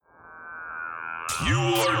You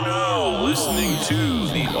are now listening to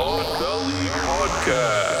the Odd Valley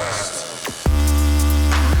Podcast.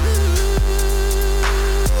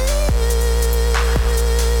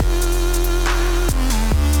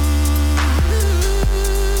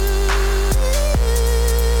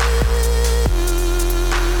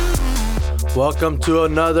 Welcome to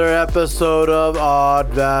another episode of Odd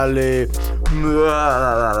Valley.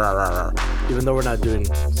 Even though we're not doing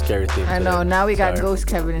scary things. I know. Today. Now we got Sorry. Ghost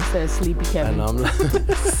Kevin instead of Sleepy I Kevin. know.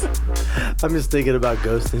 I'm just thinking about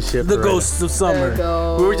ghosts and shit. The right ghosts of summer.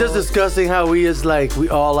 now. We were just discussing how we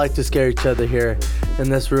all like to scare each other here in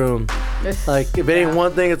this room. Like, if it ain't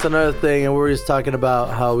one thing, it's another thing. And we were just talking about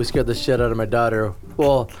how we scared the shit out of my daughter.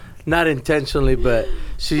 Well, not intentionally, but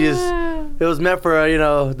it was meant for,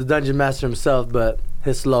 the dungeon master himself, but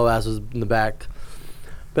his slow ass was in the back.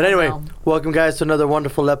 But anyway, welcome guys to another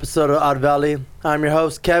wonderful episode of Odd Valley. I'm your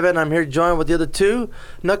host, Kevin. I'm here joined with the other two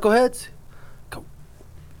knuckleheads.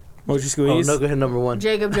 What'd you squeeze? Oh, knucklehead number one.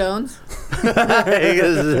 Jacob Jones.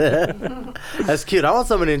 That's cute. I want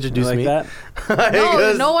someone to introduce like me. that?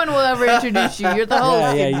 No one will ever introduce you. You're the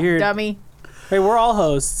host, Yeah, you're dummy. Hey, we're all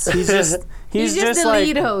hosts. He's just He's just the like,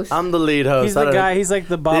 lead host. I'm the lead host. He's the guy. He's like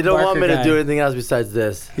the Bob They don't Barker want me guy. to do anything else besides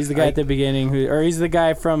this. He's the guy at the beginning, or he's the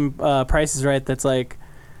guy from Price is Right that's like,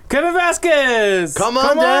 Kevin Vasquez! Come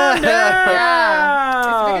on down!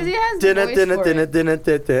 Yeah. It's because he has the voice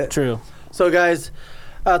for it. True. So guys,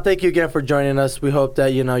 thank you again for joining us. We hope that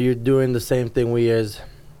you're doing the same thing we is,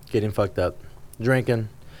 getting fucked up, drinking.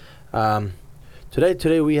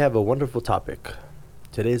 Today we have a wonderful topic.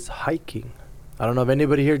 Today's hiking. I don't know if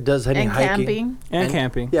anybody here does any And hiking. camping. And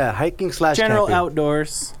camping. Yeah, hiking / General camping.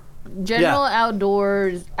 outdoors. General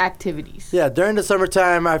outdoors activities. Yeah, during the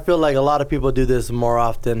summertime, I feel like a lot of people do this more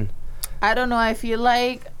often. I don't know. I feel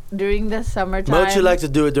like during the summertime. Mochi likes to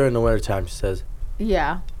do it during the wintertime, she says.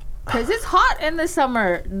 Yeah. Because it's hot in the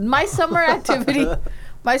summer. My summer activity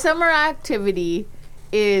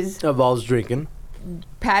is Involves drinking.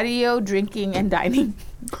 patio, drinking, and dining.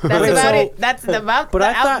 That's about it. That's about the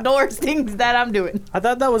outdoors things that I'm doing. I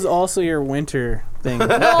thought that was also your winter thing. No,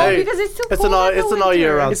 because it's too cold. It's an all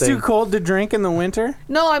year round It's thing. too cold to drink in the winter?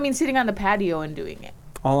 No, I mean sitting on the patio and doing it.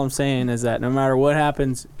 All I'm saying is that no matter what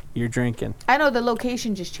happens, you're drinking. I know the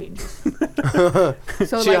location just changes.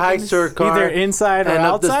 So She hikes to her car Either inside or and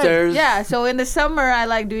up outside. the stairs. Yeah, so in the summer I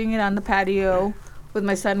like doing it on the patio with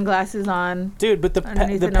my sunglasses on. Dude, but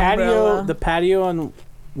Underneath the an patio, umbrella. the patio in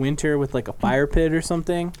winter with like a fire pit or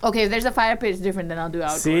something. Okay, if there's a fire pit, it's different than I'll do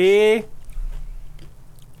outdoors. See?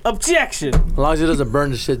 Objection. As long as it doesn't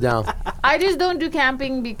burn the shit down. I just don't do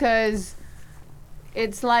camping because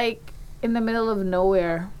it's like in the middle of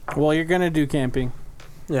nowhere. Well, you're gonna do camping.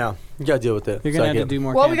 Yeah, you gotta deal with it. You're gonna have to do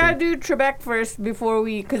more. Well, camping. we gotta do Trebek first before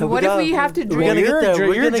we. Because Yeah, what if we have to We're gonna drink? get there.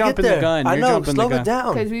 We're you're gonna get jumping the there. gun. I You're know. jumping the Slow gun. it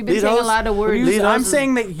down. Because we've been Lead saying a host. lot of words. Lead I'm host.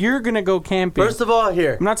 saying that you're gonna go camping. First of all,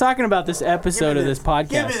 here. I'm not talking about this episode of this podcast.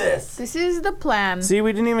 Give me this. This is the plan. See,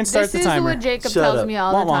 we didn't even start This the is timer. what Jacob Shut tells up. me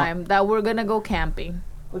all Wah, the wah. time, that we're gonna go camping.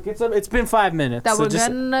 Look, it's been 5 minutes. That so we're just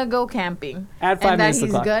gonna go camping. add 5 And that minutes to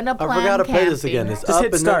he's the clock. gonna I plan forgot to play this camping. again. It's Just up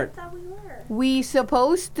hit and start. We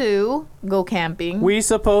supposed to go camping. We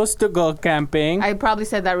supposed to go camping. I probably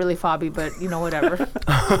said that really fobby, but whatever.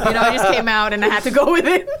 It just came out and I had to go with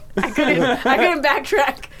it. I couldn't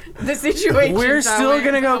backtrack the situation. We're so I still went-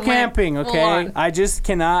 gonna I go went camping, full okay? on. I just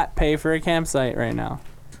cannot pay for a campsite right now.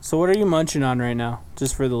 So what are you munching on right now?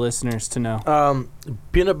 Just for the listeners to know.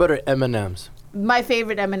 Peanut butter M&Ms. My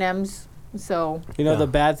favorite M&Ms. So You know, Yeah. the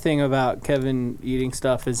bad thing about Kevin eating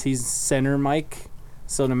stuff is he's center mic,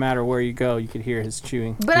 so no matter where you go, you could hear his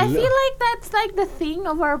chewing. But I feel like that's like the thing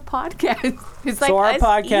of our podcast. It's like So our us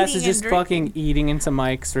podcast eating is just and fucking drinking. eating into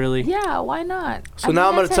mics, really. Yeah, why not? So now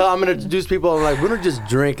I'm gonna introduce people. I'm like, we don't just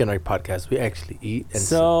drink in our podcast. We actually eat and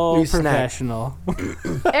So we snack. professional.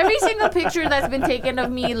 Every single picture that's been taken of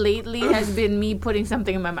me lately has been me putting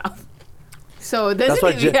something in my mouth. So it That's doesn't why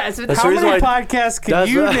even. J- Yeah, so that's How the reason many why- podcasts can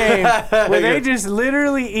that's you why- name where they just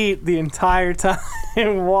literally eat the entire time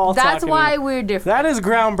while that's talking? why we're different. That is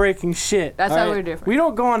groundbreaking shit. That's all why we're different. We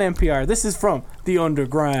don't go on NPR. This is from the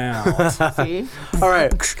underground. See? All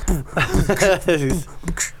right.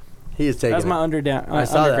 He is taking That's it. my I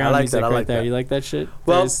saw that. I underground like music that. I right like there. that. You like that shit?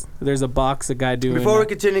 Well, there's a box, a guy doing. Before we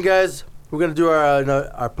continue, guys, we're gonna do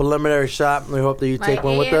our preliminary shot. We hope that you My take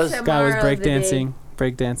one with us. ASMR guy was of the breakdancing.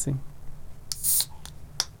 Breakdancing.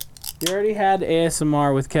 You already had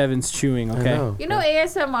ASMR with Kevin's chewing, I okay? know.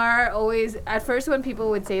 ASMR always, at first when people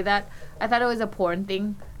would say that, I thought it was a porn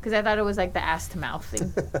thing. Because I thought it was like the ass to mouth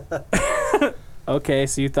thing. Okay,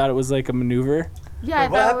 so you thought it was like a maneuver? Yeah, I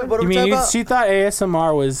What thought happened? it was, What are You we mean talking about? she thought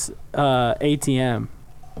ASMR was ATM?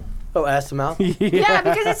 Oh, ass to mouth. Yeah,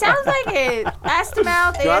 because it sounds like it. Ass to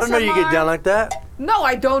mouth. Yo, I don't know you get down like that. No,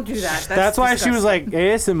 I don't do that. That's why she was like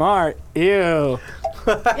ASMR. Ew.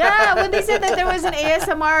 Yeah, when they said that there was an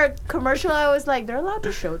ASMR commercial, I was like, they're allowed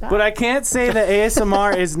to show that. But I can't say that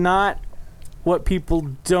ASMR is not what people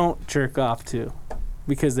don't jerk off to,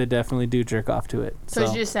 because they definitely do jerk off to it. So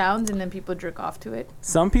it's just sounds, and then people jerk off to it.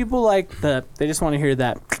 Some people like they just want to hear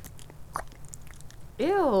that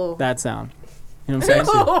Ew. that sound. You know what I'm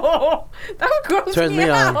saying? Ew. That grosses Turns me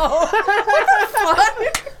on. out. What the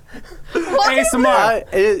fuck? What?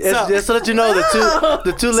 ASMR. Just to let you know,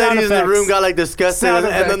 the two ladies in the effects. room got like disgusted, Sound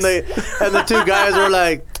and then the two guys were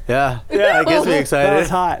like, yeah, it gets me That excited. was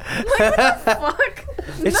hot. Fuck.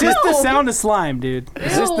 It's just the sound of slime, dude.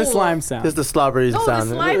 It's just the Ew. slime sound. Just the slobbery No, sound.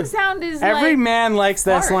 the slime sound is Every like... man likes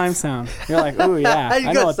that farts. slime sound. You're like, ooh, yeah, You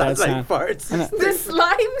I know guys what that sound sound. like farts. The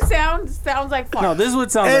slime sounds like fart. No, this is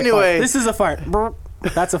what sounds Anyway. like fart. This is a fart. Brr.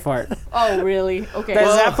 That's a fart. Oh, really? Okay.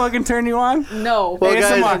 Does that fucking turn you on? No. Well, it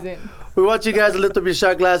guys, doesn't. we want you guys to lift up your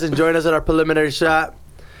shot glass and join us at our preliminary shot.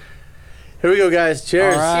 Here we go, guys.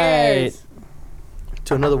 Cheers All right. Cheers.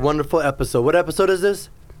 to another wonderful episode. What episode is this?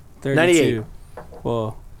 32. 98.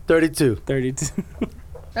 Whoa, 32. 32.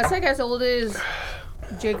 That's like as old as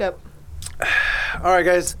Jacob. All right,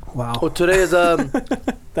 guys. Wow. Well, today is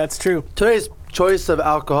That's true. today's choice of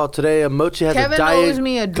alcohol. Today, Mochi has Kevin a diet. owes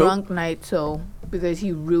me a Coke. drunk night, so because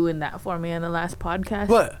he ruined that for me in the last podcast.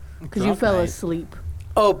 What? Because you Drunk fell night. asleep.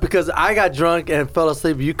 Oh, because I got drunk and fell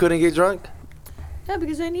asleep. You couldn't get drunk? Yeah,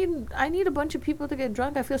 because I need a bunch of people to get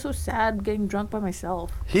drunk. I feel so sad getting drunk by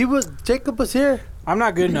myself. Jacob was here. I'm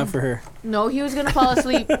not good enough for her. No, he was gonna fall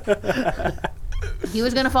asleep. He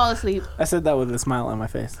was gonna fall asleep, I said that with a smile on my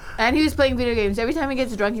face. and he was playing video games. Every time he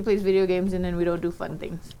gets drunk, he plays video games, and then we don't do fun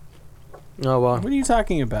things. Oh, wow. What are you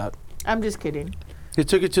talking about? I'm just kidding. He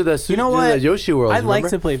took you to the, You know to what? the Yoshi World. I'd like remember?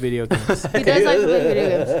 to play video games. He does like to play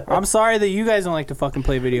video games. I'm sorry that you guys don't like to fucking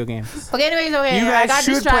play video games. Okay, anyways, okay. You I guys got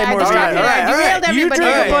should distracted. play more I distracted. video games. I derailed You everybody. drink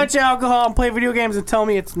a Alright. bunch of alcohol and play video games and tell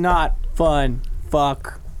me it's not fun.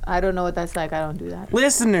 Fuck. I don't know what that's like. I don't do that.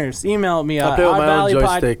 Listeners, email me I at play with my own Valley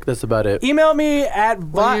joystick. That's about it. Email me at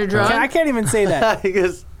When you're drunk? I can't even say that.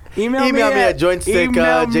 Because Email me at jointstick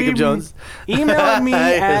email me- Jacob Jones. Email me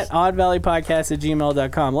Yes. at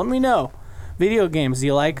oddvalleypodcast@gmail.com. Let me know. Video games, do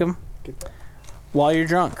you like them? While you're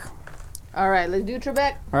drunk. All right, let's do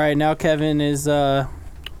Trebek. All right, now Kevin is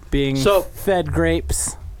being So- fed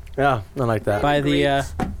grapes Yeah, I like that.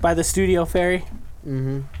 by the studio fairy.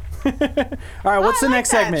 Mm-hmm. All right, what's the next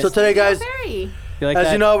segment? So today, guys, Very. You like as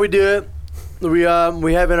that? you know how we do it, we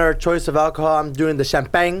have in our choice of alcohol. I'm doing the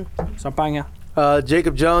champagne. Champagne.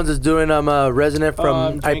 Jacob Jones is doing Resonant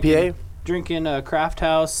from IPA. Drinking a Craft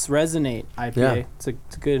House Resonate IPA. Yeah. It's a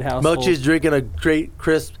good house. Mochi's drinking a great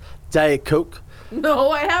crisp Diet Coke.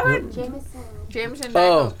 No, I haven't. Jameson Diet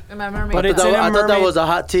Oh. Coke in my mermaid. But cup. it's in a I thought that mermaid- was a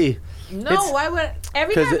hot tea. No, it's- why would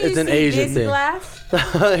every 'Cause time it's you an see Asian this thing. glass,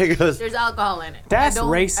 He goes, there's alcohol in it. That's I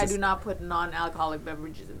racist. do not put non-alcoholic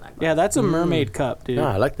beverages in that glass. Yeah, that's a mermaid cup, dude. no,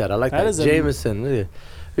 I like that. I like That that. is a- Jameson.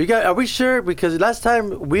 Yeah. Are we sure? Because last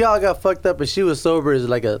time we all got fucked up and she was sober is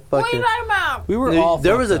like a What are fucking. you talking about? We were all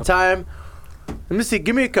There was a fucked up. time. Let me see.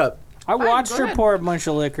 Give me a cup. I watched go her ahead. pour a bunch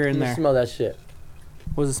of liquor in Let me there. smell that shit.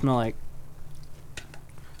 What does it smell like?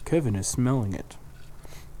 Kevin is smelling it.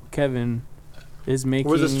 Kevin is making.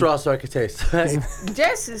 Where's the straw so I can taste?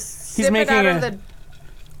 Jess is sipping making out a- of the.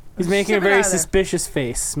 He's making a Sip it very out of there. suspicious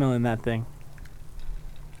face smelling that thing.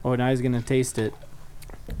 Oh, now he's gonna taste it.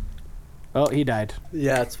 Oh, he died.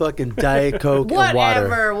 Yeah, it's fucking Diet Coke and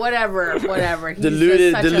water. Whatever. He's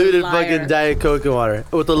Diluted, just such a diluted liar. fucking Diet Coke and water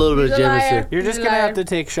with a little bit He's of a liar. Jameson. You're just He's a gonna liar. have to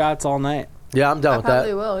take shots all night. Yeah, I'm down I with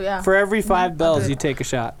probably that. will, yeah. For every 5 bells, do you it. take a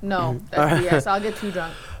shot. No, that's BS. I'll get too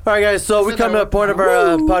drunk. All right, guys. So we So come to that a point of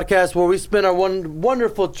our podcast where we spin our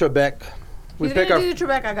wonderful Trebek. We He's pick gonna our. do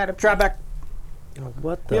Trebek. I gotta. Drop back.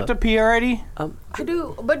 What You have the? to pee already? I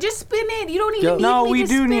do, but just spin it. You don't even Go. need No, me we to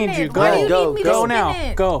do spin need it. you. Why Go, do you go, need me go. to Go spin now.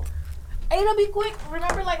 it? Go. It'll be quick.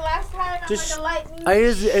 Remember, like last time, I'm Just- like a lightning.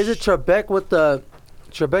 Is it Trebek with the?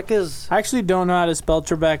 Trebek is. I actually don't know how to spell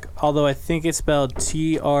Trebek, although I think it's spelled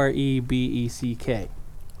Trebeck.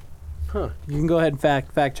 Huh. You can go ahead and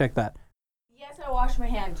fact check that. Yes, I wash my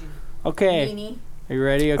hands. You Okay. meanie. Are you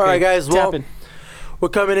ready? Okay. All right, guys, well- Tapping. We're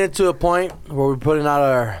coming into a point where we're pulling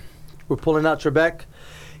out Trebek.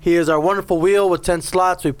 He is our wonderful wheel with 10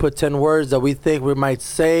 slots. We put 10 words that we think we might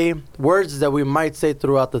say, words that we might say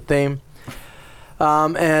throughout the theme.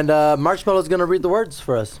 And Marshmallow's going to read the words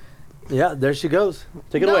for us. Yeah, there she goes.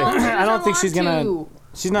 Take it No, away. she I don't doesn't think she's want gonna- to.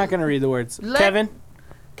 She's not gonna read the words. Let- Kevin,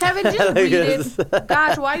 Kevin, just read it.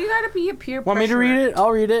 Gosh, why you gotta be a peer want me to read it?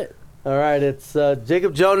 I'll read it. All right, it's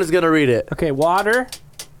Jacob Jones is gonna read it. Okay, water.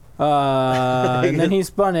 And then he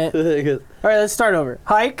spun it. All right, let's start over.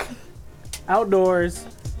 Hike, outdoors,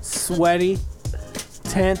 sweaty,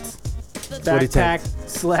 tent, Sweaty backpack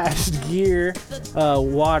tent. / gear,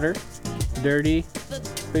 water, dirty,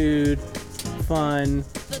 food, fun,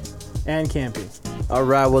 and camping. All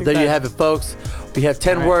right, well, there you have it, folks. We have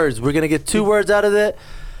 10 All right. words. We're going to get 2 words out of it.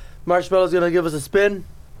 Marshmallow's going to give us a spin.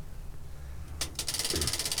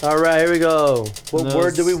 All right, here we go. What Those-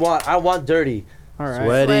 word do we want? I want dirty. All right.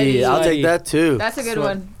 Sweaty. Sweaty. I'll Sweaty. take that, too. That's a good Sweat.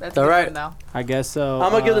 one. That's a All good right. one, though. I guess so.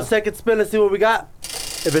 I'm going to give the second spin and see what we got.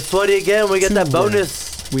 If it's sweaty again, we get 2 that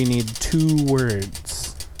bonus. words. We need 2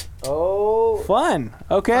 words. Oh. Fun.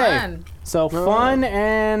 Okay. Fun. So fun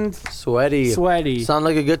and Sweaty. sweaty. Sound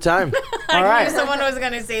like a good time. All I knew right. someone was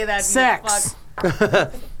going to say that. you Sex.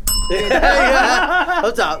 yeah.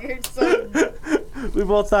 What's up? fuck. You're so... We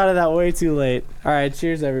both thought of that way too late. All right.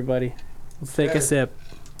 Cheers, everybody. Let's take a sip.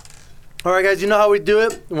 All right, guys, you know how we do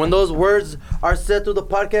it. When those words are said through the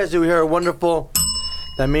podcast, you hear wonderful.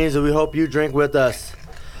 That means that we hope you drink with us.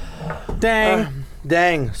 Dang.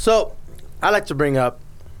 Dang. So, I like to bring up,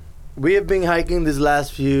 we have been hiking these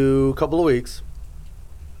last couple of weeks,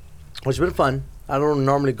 which has been fun. I don't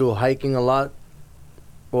normally go hiking a lot.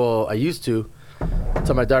 Well, I used to,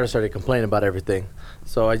 until my daughter started complaining about everything.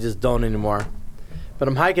 So I just don't anymore. But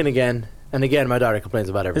I'm hiking again, and again, my daughter complains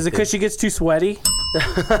about everything. Is it because she gets too sweaty? She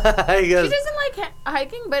doesn't like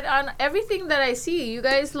hiking, but on everything that I see, you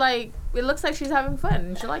guys like, it looks like she's having fun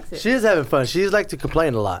and she likes it. She is having fun. She's like to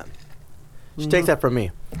complain a lot. She takes that from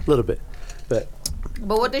me, a little bit. But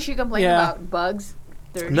But what does she complain Yeah. about? Bugs?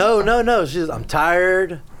 Dirty? no. She's, I'm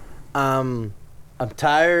tired. I'm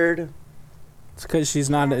tired. It's because she's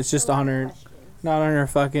not. It's just on her, not on her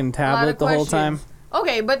fucking A lot tablet of the whole questions. time.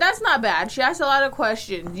 Okay, but that's not bad. She asks a lot of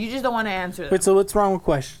questions. You just don't want to answer them. Wait, so what's wrong with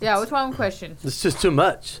questions? Yeah, what's wrong with questions? It's just too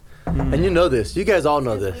much. And you know this. You guys all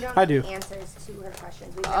know Because this. We don't I have do. answers to her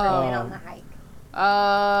questions. We've never Oh. been on the hike.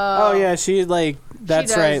 Oh yeah, she like.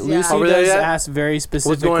 That's does, right. yeah. Lucy Are we there does yet? ask very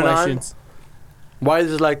specific going on? questions. Why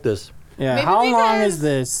is it like this? Yeah. Maybe How long because- is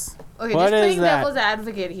this? Okay, What just is playing that? devil's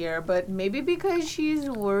advocate here, but maybe because she's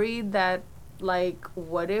worried that, like,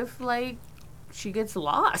 what if, like, she gets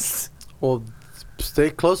lost? Well, stay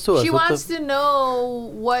close to us. She What wants the- to know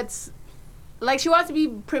what's, like, she wants to be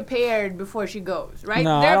prepared before she goes, right?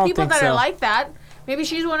 No, there I are don't people think that are so. like that. Maybe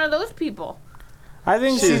she's one of those people. I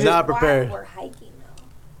think She's she's not prepared. While we're hiking,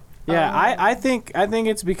 though. Yeah, I think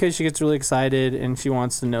it's because she gets really excited and she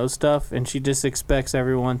wants to know stuff and she just expects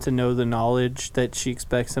everyone to know the knowledge that she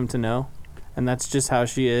expects them to know. And that's just how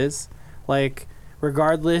she is. Like,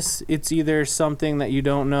 regardless, it's either something that you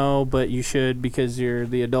don't know but you should because you're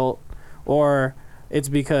the adult, or it's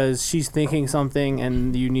because she's thinking something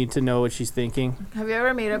and you need to know what she's thinking. Have you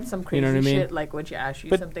ever made up some crazy You know what I mean? shit, like when she asks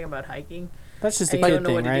you But- something about hiking, That's just a and you kid don't know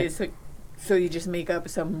thing, what right? it is, so you just make up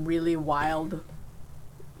some really wild,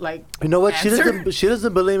 like, You know what? She Answer? doesn't. She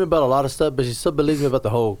doesn't believe me about a lot of stuff, but she still believes me about the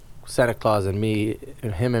whole Santa Claus and me,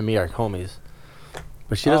 and him and me are homies.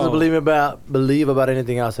 But she doesn't Oh. believe about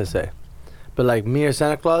anything else I say. But like me or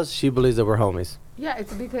Santa Claus, she believes that we're homies. yeah,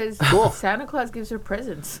 it's because Cool. Santa Claus gives her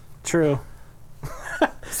presents. True.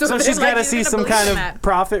 So then, she's like, got to she's see gonna some believe kind in of that.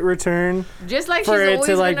 profit return. Just like for she's it always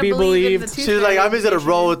to, like, gonna be believe in the believed. tooth She's like, I'm fairy just gonna vision.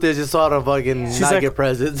 roll with this, just sort of fucking She's not like, get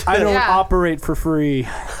presents. I don't Yeah. operate for free.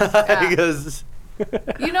 because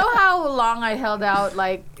You know how long I held out,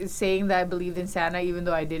 like, saying that I believed in Santa, even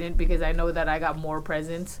though I didn't, because I know that I got more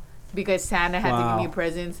presents. Because Santa had to Wow. give me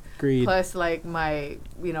presents, Agreed. plus, like, my,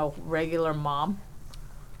 regular mom.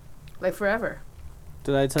 Like, forever.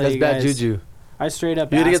 Did I tell that's you bad guys? juju. I straight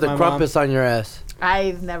up You gotta asked get the my mom- crumpets on your ass.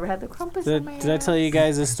 I've never had the crumpets on my Did I tell ass. you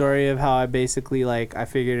guys a story of how I basically like I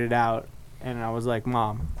figured it out, and I was like,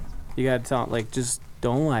 Mom, you gotta tell, like, just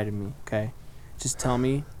don't lie to me, okay? Just tell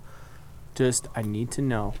me. Just I need to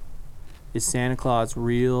know. Is Santa Claus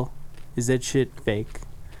real? Is that shit fake?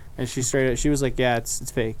 And she was like, yeah,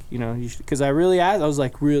 it's fake. You know, because I really asked. I was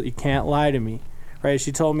like, real, you can't lie to me, right?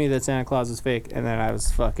 She told me that Santa Claus is fake, and then I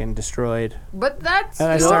was fucking destroyed. But that's And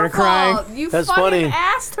I your started crying. fault. You That's fucking funny.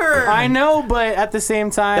 asked her. I know, but at the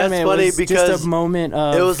same time, That's it funny was because just a moment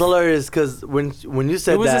of. It was hilarious because when you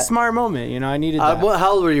said It was that, a smart moment, you know. I needed that.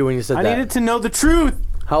 how old were you when you said I that? needed to know the truth.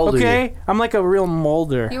 How old were you? Okay, I'm like a real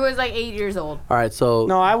molder. He was like 8 years old. All right, so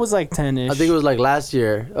No, I was like 10ish. I think it was like last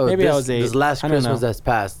year. Oh, Maybe I this, was 8. This last I don't Christmas know. that's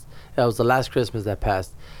passed. That was the last Christmas that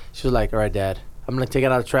passed. She was like, "All right, Dad, I'm gonna take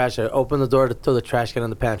it out of the trash." I opened the door to throw the trash can in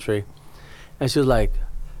the pantry, and she was like,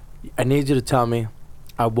 "I need you to tell me.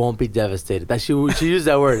 I won't be devastated. That she used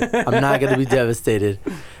that word. I'm not gonna be devastated.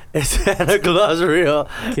 Is Santa Claus real?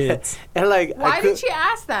 Kids. And like, Why did she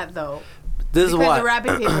ask that though? This is Because why. the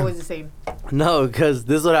wrapping paper was the same. No, because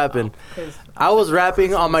this is what happened. 'Cause- I was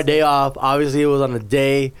rapping on my day off. Obviously, it was on a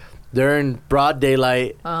day during broad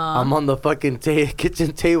daylight. I'm on the fucking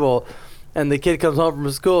kitchen table, and the kid comes home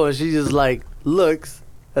from school, and she just like looks,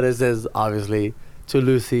 and it says obviously to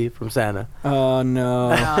Lucy from Santa. Oh no.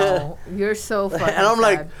 No, you're so fucking And I'm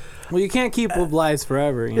like, sad. Well, you can't keep lies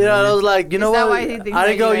forever. You you know, know. and I was like, you know that what? why he thinks I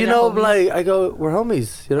that go, you you guys know, are homies? like I go, we're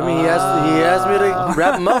homies. You know what I mean? He asked me to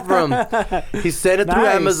wrap him up for him. He sent it through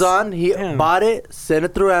Nice. Amazon. He Damn. bought it, sent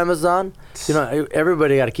it through Amazon. You know,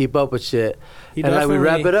 everybody got to keep up with shit. He And like we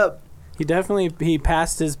wrap it up. He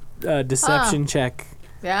passed his deception check.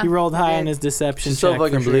 Yeah. He rolled high did. on his deception She so check. for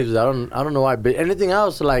fucking sure. believes it. I don't know why. But anything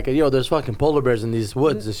else, like, yo, there's fucking polar bears in these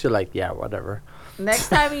woods and shit. Like, yeah, whatever. Next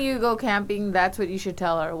time you go camping, that's what you should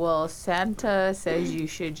tell her. Well, Santa says you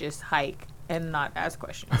should just hike and not ask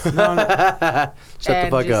questions. Shut the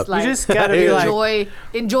And fuck just, up. like, You just gotta be like.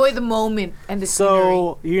 enjoy the moment and the scenery.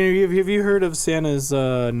 So have you heard of Santa's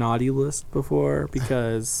naughty list before?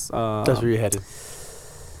 Because That's where you're headed.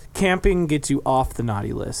 camping gets you off the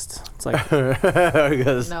naughty list. It's like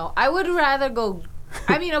No, I would rather go.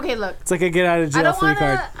 I mean, okay, look. it's like a get out of jail free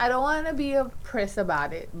card. I don't wanna be a priss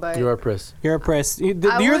about it, but You are Pris. You're a press. You're would-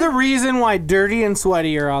 the reason why Dirty and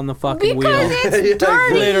Sweaty are on the fucking because wheel. it's Yeah,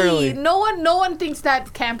 dirty. literally. No one thinks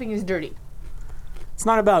that camping is dirty. It's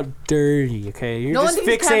not about dirty, okay? You're No just one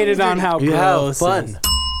thinks camping is fixated on dirty. how You have gross it fun. is.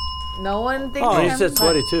 No one thinks. Oh, You you camping said is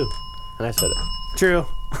sweaty too. And I said it. True.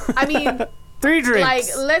 I mean, 3 drinks.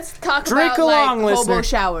 like, let's talk Drink about along, like listener. hobo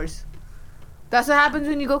showers. That's what happens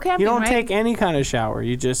when you go camping, You don't right? take any kind of shower.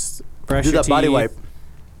 You just brush Do your that body teeth. wipe.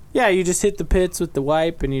 Yeah, you just hit the pits with the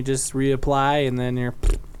wipe and you just reapply and then you're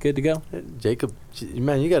good to go. Jacob,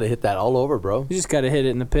 man, you got to hit that all over, bro. You just got to hit it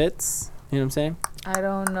in the pits. You know what I'm saying? I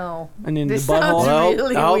don't know. And in This the butthole. sounds Well,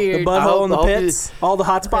 really I hope- The weird. butthole and the I hope you- pits. All the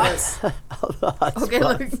hot spots. Okay,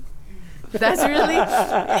 look. That's really.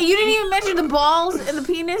 You didn't even mention the balls and the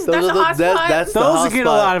penis. That's a hot spot. That's the Those hot get spot. a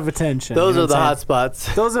lot of attention. Those you know are the what I'm hot saying?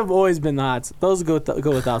 spots. Those have always been the hot. Those go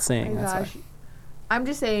without Oh saying. my That's gosh. why. I'm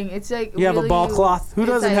just saying, it's like. You have a really- ball cloth. Who it's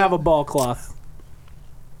doesn't like- have a ball cloth?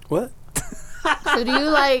 What? So do you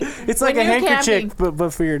like? It's like a when you're handkerchief, camping-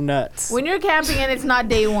 but for your nuts. When you're camping and it's not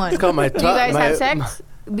day one, called my do you guys my- have sex?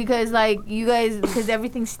 Because because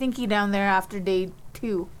everything's stinky down there after day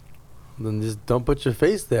 2. Then just don't put your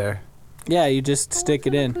face there. Yeah, you just stick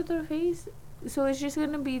it in. Put their face. So it's just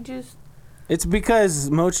gonna be just. It's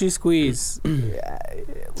because Mochi Squeeze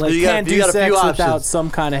like You got- can't you do got a sex few without options.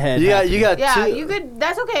 some kind of head. You got happening. Yeah, two. you could.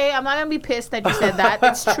 That's okay. I'm not gonna be pissed that you said that.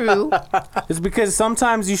 It's true. It's because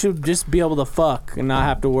sometimes you should just be able to fuck and not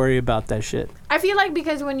have to worry about that shit. I feel like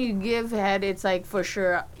because when you give head, it's like for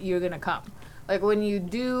sure you're gonna come. Like when you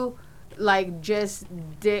do, like just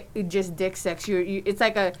dick sex, it's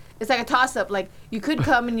like a toss up. Like you could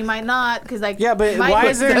come and you might not, because like Yeah, but you might why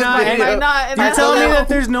is there but not you any- might not. And You're that's telling me okay. that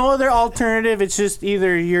there's no other alternative. It's just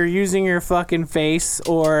either you're using your fucking face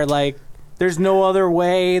or like there's no other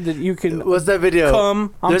way that you can What's that video?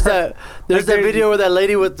 come. on There's per- that. There's like that there- video where that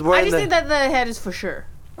lady with I wearing just the. think that the head is for sure.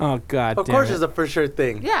 Oh god. Of damn course, it. it's a for sure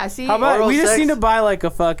thing. Yeah. See. How about Oral we just sex? need to buy like a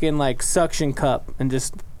fucking like suction cup and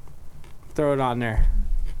just throw it on there.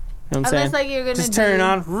 You know what I'm Unless saying? like you're gonna Just turn it do-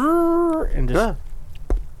 on and just Yeah.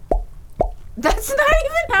 That's not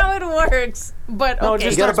even how it works. But no, okay. it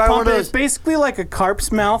just You gotta starts buy one of pumping. those- It's basically like a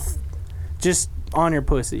carp's mouth, just on your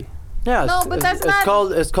pussy. Yeah. No, it's- but it's, that's it's not-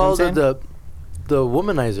 called. It's called You know the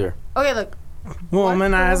womanizer. Okay, look.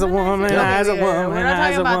 Womanize a womanize a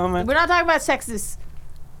womanize a woman. We're not talking about sexist.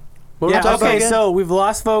 What were Yeah, we talking about okay, again? so we've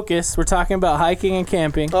lost focus. We're talking about hiking and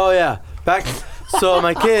camping. Oh yeah, back. So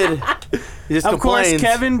my kid, he just Of course, complains.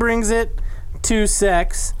 Kevin brings it to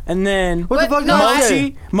sex, and then What the But fuck no, did I I-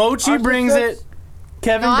 say? Mochi Ours brings was sex? it.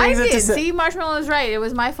 Kevin No, I brings it to did. sex. See, Marshmallow was right. It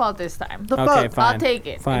was my fault this time. The Okay, fuck? fine. I'll take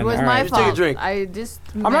it. Fine, It was all my right. Just take a fault. drink. I just.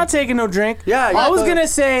 I'm not taking no drink. Yeah, I was yeah. gonna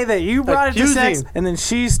say that you brought it to sex, Accusing. and then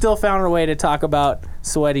she still found her way to talk about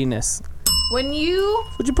sweatiness. When you.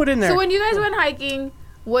 What'd you put in there? So when you guys went hiking,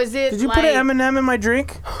 was it? Did you like, put an M&M in my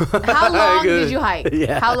drink? How long Good. did you hike?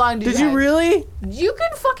 Yeah. How long did Did you you hike? really? You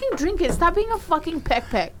can fucking drink it. Stop being a fucking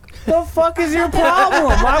peck. The fuck is your problem?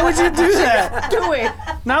 Why would you do that? Do it.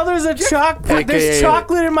 Now there's a AKA, there's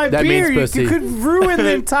chocolate in my that beer. means You pussy. could ruin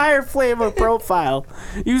the entire flavor profile.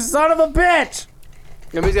 You son of a bitch.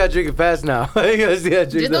 I mean, he's got to drink it fast now. He gotta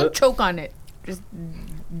drink Just don't it. choke on it. Just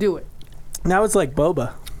do it. Now it's like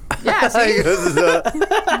boba. Yeah. See? He goes, All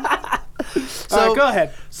right, go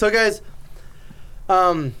ahead. So guys,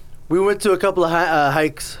 We went to a couple of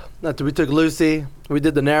hikes. We took Lucy. We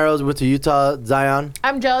did the Narrows. We went to Utah, Zion.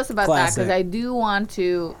 I'm jealous about that Classic. because I do want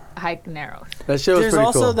to hike Narrows. That shit was There's pretty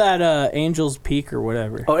also cool. that Angel's Peak or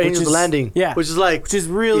whatever. Oh, which Angel's is- Landing. Yeah. Which is like Which is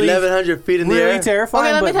really 1,100 feet in the really air. terrifying.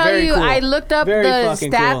 Okay, let me but tell very you, cool. I looked up Very the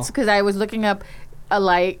fucking stats cool. because I was looking up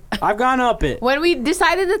like I've gone up it. when we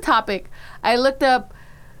decided the topic, I looked up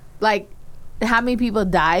like how many people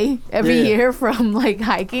die every Yeah. year from like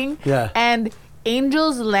hiking. Yeah. And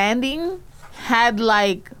Angel's Landing had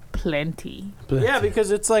like plenty. Yeah,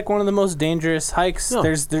 because it's like one of the most dangerous hikes. No.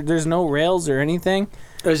 There's no rails or anything.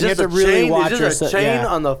 It's You just have a to really chain. watch It's your just a step, chain yeah.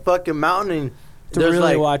 on the fucking mountain. And To there's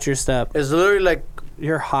really like, watch your step. it's literally like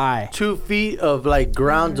You're high. 2 feet of like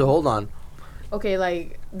ground to hold on. Okay,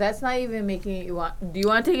 like that's not even making you want. Do you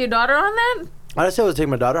want to take your daughter on that? I just said I would take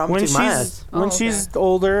my daughter. I'm When gonna take my she's ass. Oh, when okay. she's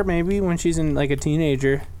older, maybe when she's in like a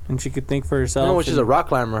teenager and she could think for herself. No, when she's and- a rock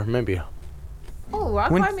climber, maybe. Oh,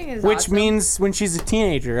 rock when- climbing is which awesome. means when she's a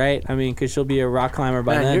teenager, right? I mean, because she'll be a rock climber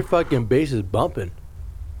by Man, then. your fucking bass is bumping.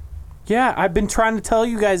 Yeah, I've been trying to tell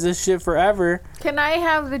you guys this shit forever. Can I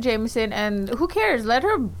have the Jameson? And who cares? Let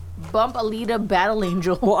her bump Alita Battle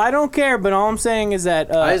Angel. Well, I don't care, but all I'm saying is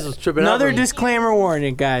that I just was tripping out. another on you. disclaimer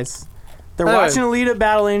warning, guys. They're Hey. watching Alita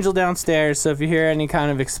Battle Angel downstairs, so if you hear any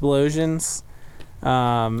kind of explosions,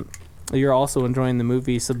 you're also enjoying the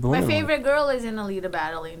movie subliminally. My favorite girl is in Alita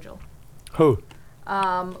Battle Angel. Who?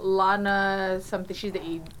 Lana something. She's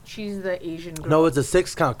the Asian girl. No, it's a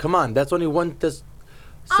 6 count. Come on, that's only one. That's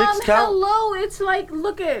 6 count. Hello, it's like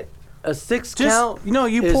look at. A 6 Just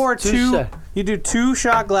count. you is pour two two. shot. You do 2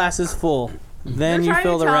 shot glasses full, then You're you trying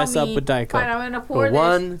fill to the tell rest up me- with Diet Coke. Fine, I'm gonna pour this.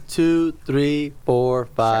 1, 2, 3, 4,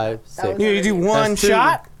 5, That 6. was- Here, you do one That's two.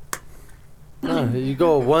 shot. No, you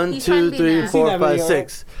go 1, He's trying 2, to be 3, nice. 4, See that 5, video,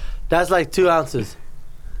 6. That's like 2 ounces.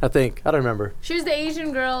 I think. I don't remember. She's the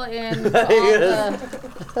Asian girl in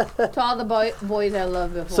to all the boys I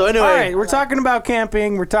love before. So anyway, All right, we're talking about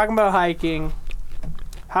camping. We're talking about hiking.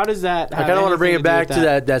 How does that? I kind of want to bring it back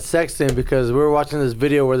to that sex thing because we were watching this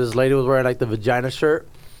video where this lady was wearing like the vagina shirt.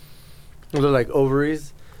 They're like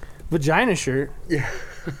ovaries. vagina shirt. Yeah.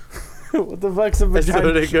 What the fuck's a That's vagina?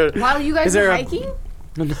 really good. While you guys Is were there a- hiking?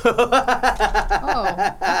 Oh.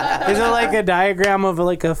 Is it like a diagram of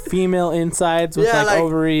like a female insides with Yeah, like,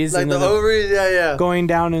 ovaries Like and the then ovaries, yeah. going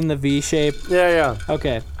down in the V shape? Yeah.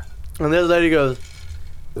 Okay. And this lady goes,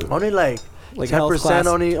 only like Like health 10%, class.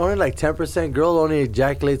 only like 10% girl only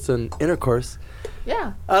ejaculates on intercourse.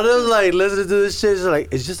 Yeah. I was like listening to this shit. It's like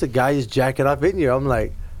it's just a guy just jacking off in you. I'm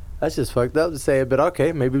like, that's just fucked up to say it, but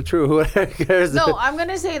okay, maybe true. Who cares? No, I'm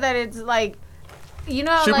gonna say that it's like, you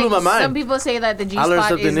know, how, She blew my like mind. some people say that the G I learned spot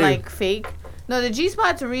something is new. like fake. No, the G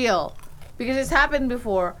spot's real because it's happened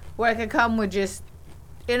before where I could come with just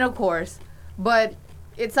intercourse, but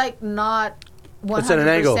it's like not It's at an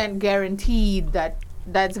angle. 100% guaranteed that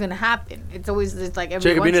that's gonna happen. It's always it's like every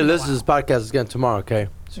Jacob, you once need to in a listen to this while. podcast again tomorrow, okay?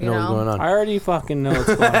 So you You know what's know? going on. I already fucking know what's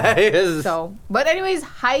going on. Yes. So, but anyways,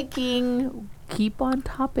 hiking. Keep on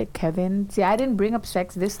topic, Kevin. See, I didn't bring up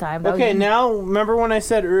sex this time. That was Okay, you. now remember when I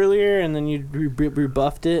said earlier and then you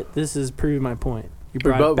rebuffed it? This is proving my point. You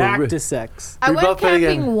brought Rebu- it back re- to sex. I went rebuff it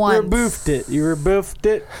again. camping once. Rebuffed it. You rebuffed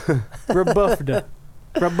it. Rebuffed it.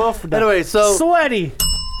 Rebuffed it. Anyway, so Sweaty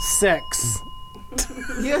sex.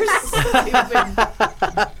 You're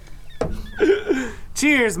stupid.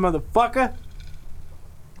 Cheers, motherfucker.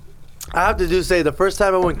 I have to say the first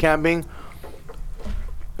time I went camping,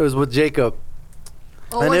 it was with Jacob.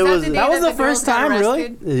 Oh, And was it that was- the day That was that the girls first got time, really?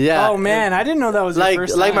 arrested? Yeah. Oh man, I didn't know that was your like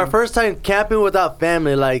first like my time. first time camping without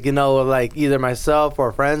family, like you know, like either myself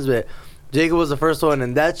or friends, but Jacob was the first one,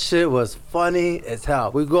 and that shit was funny as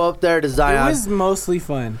hell. We go up there to It Zion. was mostly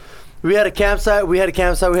fun. We had a campsite. We had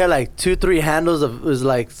like 2-3 handles of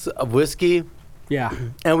of whiskey, Yeah.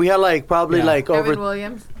 and we had like probably Yeah. like Evan over.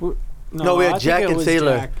 Williams. No, we had I think Jack it and was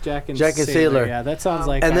Sailor. Jack and Sailor. Yeah, that sounds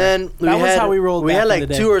like. And our- then we that was had how we rolled. We back had in like the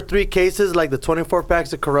day. 2 or 3 cases, like the 24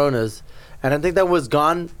 packs of Coronas, and I think that was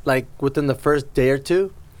gone like within the first day or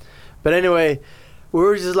two. But anyway, we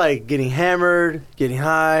were just like getting hammered, getting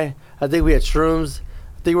high. I think we had shrooms.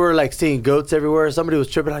 I think we were like seeing goats everywhere. Somebody was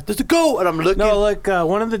tripping like, "There's a goat!" And I'm looking. No, look,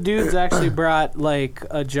 one of the dudes actually brought like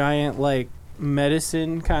a giant like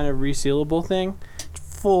medicine kind of resealable thing,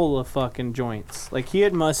 full of fucking joints. Like he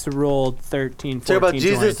must have rolled 13, 14 Talk about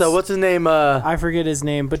Jesus. joints. What's his name? I forget his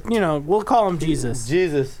name, but you know we'll call him Jesus.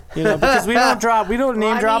 Jesus. You know because we don't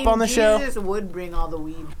name drop on the show. Jesus would bring all the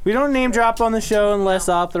weed. We don't name drop on the show unless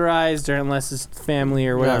authorized or unless it's family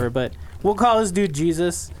or whatever. Yeah. But we'll call this dude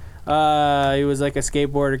Jesus. He was like a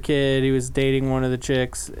skateboarder kid. He was dating one of the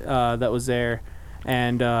chicks that was there,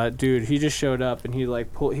 And dude, he just showed up and he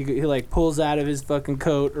pulls out of his fucking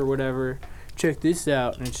coat or whatever. Check this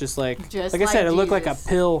out, and it's just like I said, it looked like a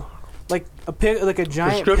pill, like a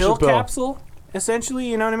giant pill capsule, essentially.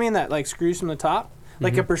 You know what I mean? That like screws from the top,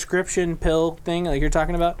 like a prescription pill thing, like you're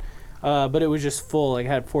talking about. But it was just full. Like, it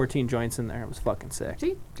had 14 joints in there. It was fucking sick.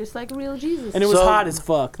 See, just like real Jesus. And it was hot as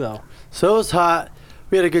fuck, though. So it was hot.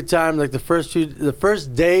 We had a good time. Like the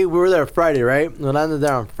first day we were there Friday, right? We landed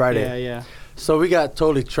there on Friday. Yeah. So we got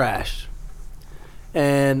totally trashed.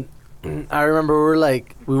 And I remember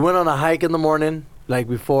we went on a hike in the morning. Like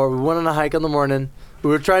before, we went on a hike in the morning. We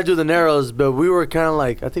were trying to do the Narrows, but we were kind of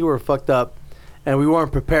like, I think we were fucked up, and we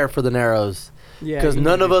weren't prepared for the Narrows. Yeah. Because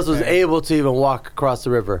none of us was able to even walk across the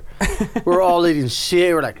river. We're all eating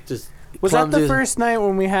shit. We're like just. Was that the first night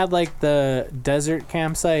when we had like the desert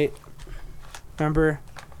campsite? Remember?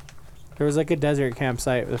 There was like a desert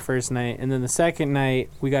campsite the first night, and then the second night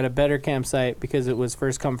we got a better campsite because it was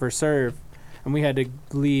first come first serve, and we had to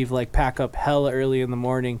leave pack up hella early in the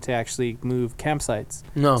morning to actually move campsites.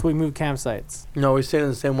 No. So we moved campsites. No, we stayed in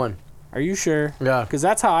the same one. Are you sure? Yeah. Because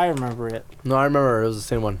that's how I remember it. No, I remember it was the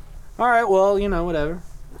same one. All right, well, whatever.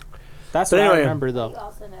 That's what I remember, You though.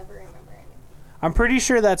 also never remember anything. I'm pretty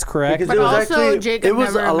sure that's correct. Because But it was also, actually, Jacob it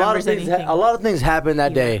was never a lot of remembers things. anything. A lot of things happened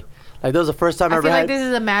that day. Like that was the first time I I ever feel had. like this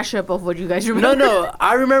is a mashup of what you guys remember. No,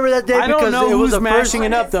 I remember that day I because don't know it was who's the first. mashing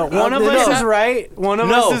it up, though. One of No. us is right. One of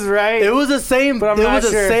us is right. It was the same. But I'm it not was the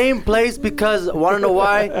sure. same place because want to know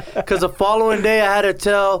why? Because the following day I had to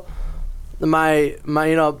tell my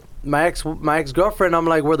ex girlfriend, I'm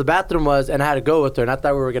like where the bathroom was, and I had to go with her, and I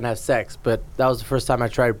thought we were gonna have sex, but that was the first time I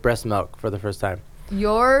tried breast milk for the first time.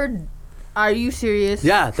 Are you serious?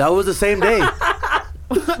 Yeah, that was the same day.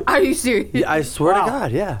 Are you serious? Yeah, I swear Wow. to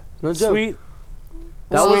God, yeah, no joke. Sweet.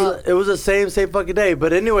 It was the same fucking day.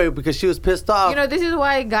 But anyway, because she was pissed off. This is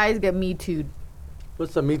why guys get Me Too'd.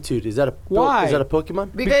 What's a Me Too? Is that a Why? Is that a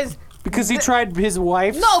Pokemon? Because he tried his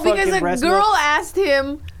wife's no, because fucking a breast girl milk. asked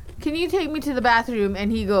him, "Can you take me to the bathroom?"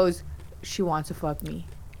 And he goes, "She wants to fuck me."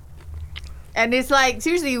 And it's like,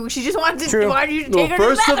 seriously, she just wanted to. True. Why did you Well, take her to the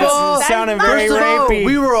first of bathroom? all- That's Sounding not very true. rapey.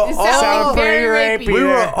 We were It all sounded very rapey. we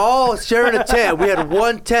were all sharing a tent. We had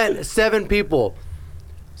one tent, 7 people.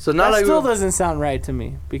 So not That like still doesn't sound right to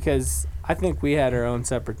me because I think we had our own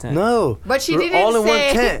separate tent. No, But she we were didn't all in say-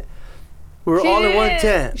 one tent. We were She all in one didn't-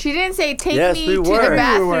 tent. She didn't say take Yes, me we to were. the We were,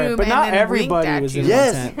 bathroom, but and not then everybody winked was at in you. one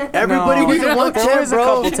Yes, tent. everybody No. was in one There tent, was a bro.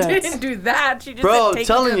 couple She tents. didn't do that. She just Bro, said, I'm take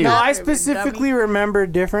telling me to you. the No, I bathroom, you specifically dummy. remember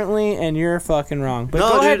differently, and you're fucking wrong. But No,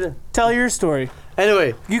 go dude. ahead, tell your story.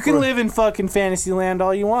 Anyway, You can live in fucking Fantasyland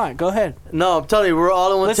all you want. Go ahead. no, I'm telling you, we were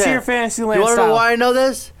all in one Let's tent. hear Fantasyland You want to style. know why I know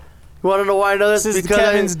this? You want to know why I know this? This is because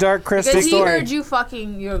Kevin's Dark Crystal Because he story. heard you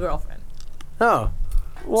fucking your girlfriend. No.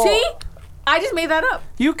 Well, See? I just made that up.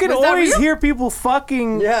 you can Was that always real? hear people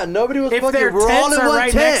fucking Yeah, nobody was if fucking. their We're all tents in are one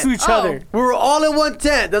right tent. next to each Oh. other. We were all in one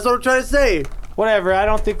tent. That's what I'm trying to say. Whatever. I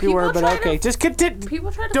don't think we People were, but try okay. to- Just continue.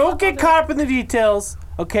 People try to Don't fuck get other- caught up in the details.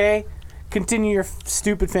 Okay. Continue your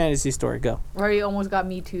stupid fantasy story. Go. Where he almost got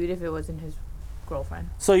Me Too'd if it wasn't his girlfriend.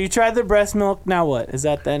 So you tried the breast milk. Now what? Is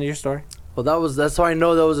that the end of your story? Well, that's how I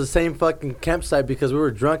know that was the same fucking campsite because we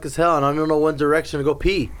were drunk as hell and I don't know one direction to go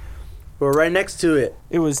pee. We were right next to it.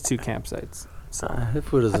 It was 2 campsites. So I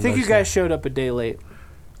I think you guys showed up a day late.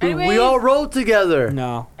 We all rode together.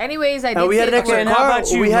 No. Anyways, I did And we had an say extra the Okay, word. how car.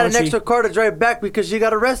 about you, We had an Mochi? extra car to drive back because she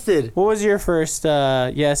got arrested. What was your first?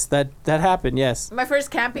 Yes, that happened. Yes. My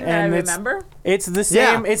first camping that And I it's- remember. It's the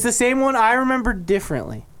same. Yeah. It's the same one. I remember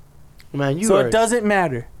differently. Man, you So are. it doesn't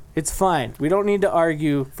matter. It's fine. We don't need to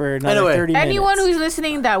argue for another Anyway. 30 minutes. Anyone who's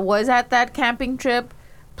listening that was at that camping trip,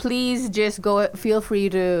 please just go. Feel free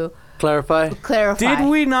to Clarify. clarify. Did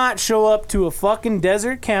we not show up to a fucking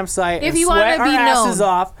desert campsite If and you wanna sweat our be asses known.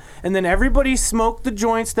 off, and then everybody smoked the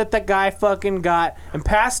joints that guy fucking got and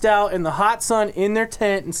passed out in the hot sun in their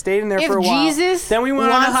tent and stayed in there If for a while? Jesus Then we went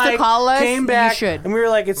on a wants to hike, call us, came you back, should. and we were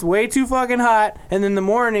like, it's way too fucking hot. And in the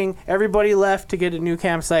morning, everybody left to get a new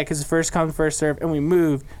campsite because it's first come, first serve, and we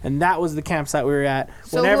moved, and that was the campsite we were at.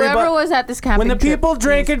 So whoever was at this camping when the trip, people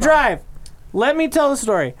drank please and call. drive. Let me tell the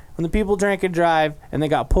story. When the people drank and drive and they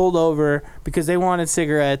got pulled over because they wanted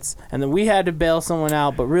cigarettes and then we had to bail someone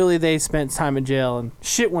out, but really they spent time in jail and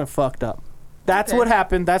shit went fucked up. That's Okay. what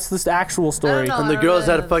happened. That's the actual story. know. And the I girls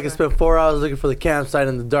remember had to fucking that. spend 4 hours looking for the campsite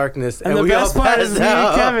in the darkness. And the we best all part is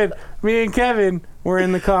passed out. me and Kevin were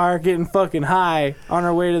in the car getting fucking high on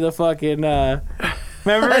our way to the fucking remember?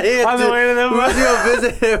 Yeah, On the dude. way to the We went to go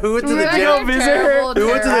visit. We went to We the were jail. like visit terrible, her. We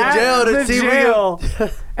went to the terrible. jail to the see jail.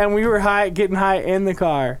 And we were getting high in the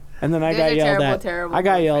car. And then I You got guys are yelled terrible, at. terrible I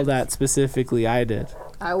got yelled boyfriends. at specifically. I did.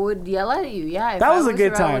 I would yell at you. Yeah. If That I was a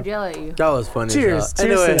good her, I time. would yell at you. That was funny. Cheers. as hell.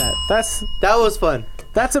 Cheers Anyway, to that. that was fun.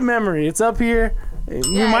 That's a memory. It's up here. We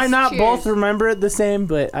Yes, might not both cheers. remember it the same,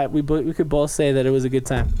 but we could both say that it was a good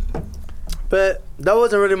time. But that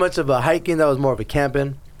wasn't really much of a hiking. That was more of a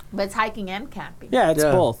camping. But it's hiking and camping. Yeah, it's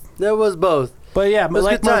Yeah. both. There was both. But yeah, was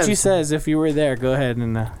like good times. Mochi says, if you were there, go ahead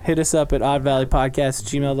and hit us up at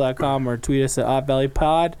oddvalleypodcast@gmail.com or tweet us at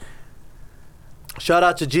oddvalleypod. Shout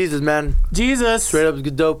out to Jesus, man. Jesus, Straight up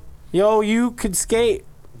good dope. yo, you could skate.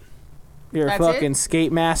 You're That's a it? fucking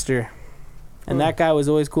skate master. And that guy was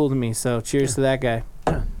always cool to me, so cheers to that guy.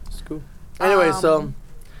 It's cool. Anyway, so Um,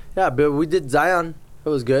 yeah, but we did Zion. It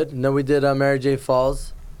was good. And then we did Mary J.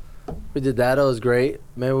 Falls. We did that. It was great.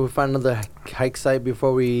 Maybe we'll find another hike site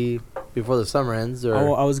before the summer ends. Or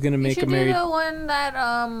Oh, I was gonna You make a should do married. the one that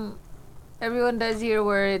everyone does here,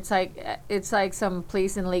 where it's like some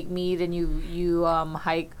place in Lake Mead, and you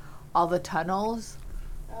hike all the tunnels.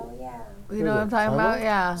 Oh, yeah. You know what I'm talking about? Tunnels?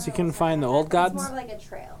 Yeah. So you can find the old It's gods. more of like a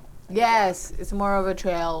trail. Yes, it's more of a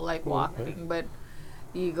trail, like walking, but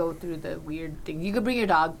you go through the weird thing. You could bring your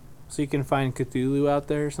dog. So you can find Cthulhu out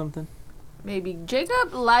there or something. Maybe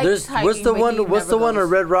Jacob likes there's hiking. what's the but one? he What's the never one goes. at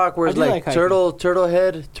Red Rock where I it's do like, like hiking. turtle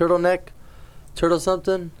head, turtleneck, turtle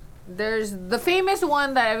something? There's the famous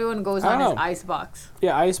one that everyone goes I on don't is know. Icebox.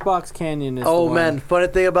 Yeah, Icebox Canyon is. Oh the man, one. funny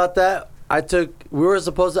thing about that, I was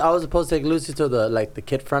supposed to take Lucy to the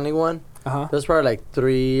kid friendly one. Uh-huh. That was probably like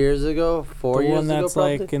 3 years ago, 4 The years one ago that's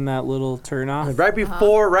probably. like in that little turnoff. Right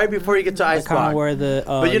before you get to Kind Icebox. of where the.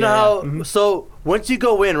 Oh, But you know yeah, how? yeah. Mhm. So once you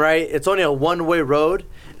go in, right, it's only a one-way road,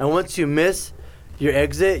 and once you miss your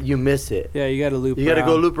exit, you miss it. Yeah, you got to loop. You got to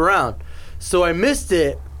go around. loop around. So I missed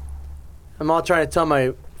it. I'm all trying to tell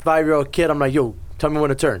my 5-year-old kid, I'm like, yo, tell me when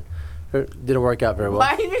to turn. It didn't work out very well.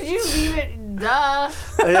 Why did you leave it? Duh.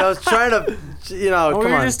 And I was trying to, We come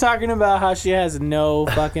were on. just talking about how she has no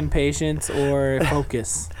fucking patience or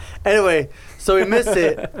focus. Anyway, so we missed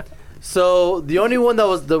it. So the only one that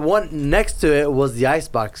was the one next to it was the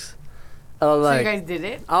Icebox. And I'm So like, you guys did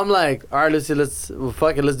it? all right, Lucy, let's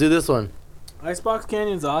do this one. Icebox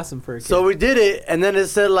Canyon's awesome for a kid. So we did it, and then it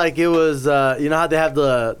said like it was, you know how they have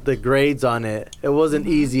the grades on it. It wasn't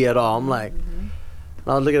easy at all. I'm like,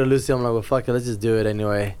 I was looking at Lucy. I'm like, well, fuck it, let's just do it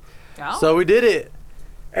anyway. Oh. So we did it,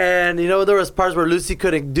 and there was parts where Lucy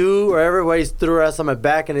couldn't do, or everybody threw her ass on my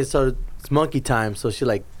back, and it's monkey time. So she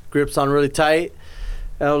like grips on really tight,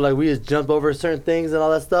 and we just jump over certain things and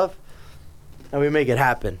all that stuff, and we make it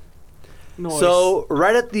happen. Noise. So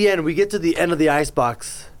right at the end, we get to the end of the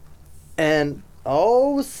Icebox, and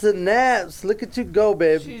oh snaps! Look at you go,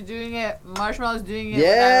 babe. She's doing it. Marshmallow's doing it.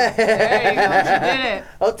 Yeah. There you go. She did it.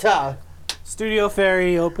 Oh, top. Studio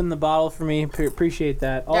Fairy opened the bottle for me. Appreciate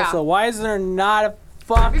that. Yeah. Also, why is there not a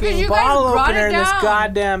Because fucking you guys bottle brought opener it in this down.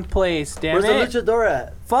 goddamn place? Damn Where's it! the luchador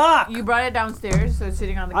at? Fuck! You brought it downstairs, so it's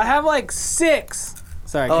sitting on the. I have like 6.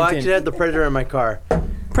 Sorry, Oh, I continue. actually had the Predator in my car.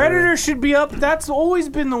 Predator should be up. That's always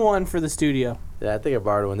been the one for the studio. Yeah, I think I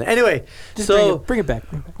borrowed one there. Anyway, Just so bring it back.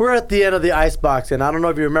 we're at the end of the Icebox, and I don't know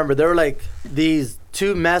if you remember, there were like these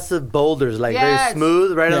 2 massive boulders, like Yes. very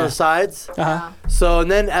smooth, right on Yeah. the sides. Uh-huh. So, and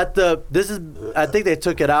then I think they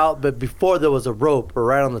took it out, but before there was a rope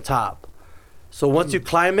right on the top. So once you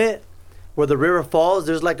climb it, where the river falls,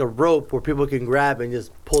 there's like a rope where people can grab and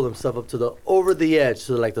just pull themselves up over the edge,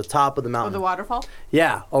 to like the top of the Oh, mountain. the waterfall.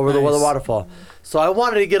 Yeah, over the Nice. waterfall. So I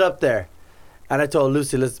wanted to get up there, and I told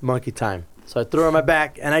Lucy, let's monkey time. So I threw her on my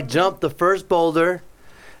back, and I jumped the first boulder.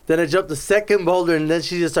 Then I jumped the second boulder, and then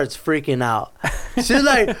she just starts freaking out. She's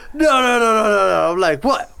like, no. I'm like,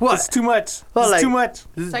 what? It's too much. Well, It's like- too much.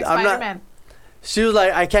 It's like I'm not- Spider-Man. She was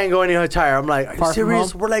like, I can't go any higher. I'm like, are you Far from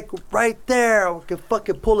serious? home? We're like right there. We can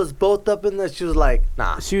fucking pull us both up in there. She was like,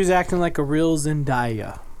 nah. She was acting like a real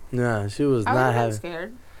Zendaya. No, she was I not was having.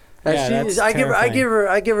 scared. And Yeah, that's I give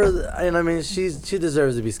terrifying. her, and I mean, she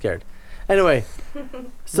deserves to be scared. Anyway,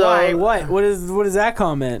 so Why? What is that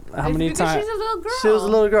comment? How It's many because times? she's a little girl. she was a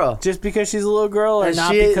little girl. Just because she's a little girl, or And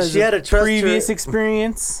not she because had of to trust previous her-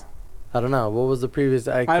 experience? I don't know. What was the previous?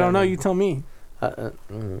 I don't know. You tell me.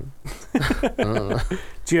 mm.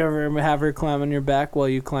 Do you ever have her climb on your back while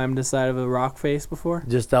you climbed the side of a rock face before?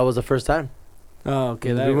 Just that was the first time. Oh, okay.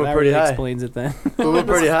 We That, went that pretty really high. explains it then. We went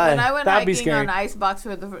pretty When high. I went That'd be hiking scary. on Icebox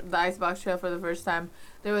the Icebox trail for the first time,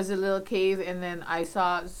 there was a little cave, and then I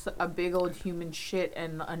saw a big old human shit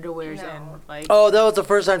and underwears No. and like. Oh, that was the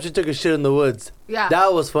first time she took a shit in the woods. Yeah.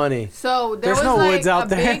 That was funny. So there There's was no like woods out a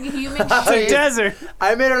there. big human It's a shit. desert.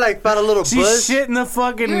 I made her like find a little She bush. shit in the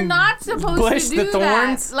fucking. You're not supposed bush, to do the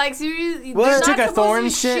thorns? that. Like seriously, What? they're not Took a supposed thorn to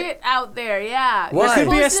shit? out there. Yeah. Why? You're There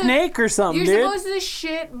could be a supposed to- snake or something, You're dude. supposed to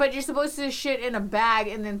shit, but you're supposed to shit in a bag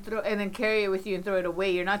and then carry it with you and throw it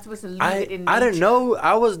away. You're not supposed to leave it in I didn't nature. know.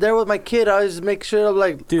 I was there with my kid. I was make sure I'm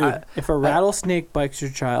like, Dude, if a rattlesnake bites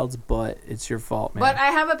your child's butt, it's your fault, man. But I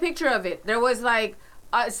have a picture of it. There was like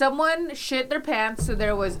someone shit their pants, so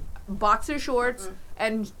there was boxer shorts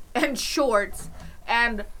and shorts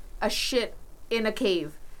and a shit in a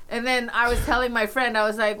cave. And then I was telling my friend, I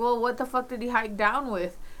was like, "Well, what the fuck did he hike down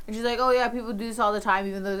with?" And she's like, "Oh yeah, people do this all the time,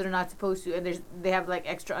 even though they're not supposed to, and they have like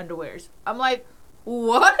extra underwears." I'm like,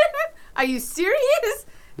 "What? Are you serious?"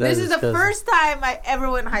 That This is is the disgusting. first time I ever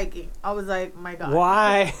went hiking. I was like, "My God."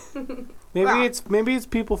 Why? Wow. maybe it's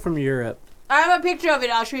people from Europe. I have a picture of it.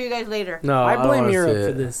 I'll show you guys later. no, I don't blame wanna Europe see for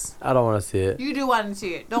it. this. I don't want to see it. You do want to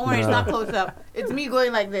see it. Don't worry, it's No. not close up. It's me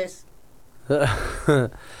going like this.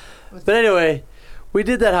 But anyway, we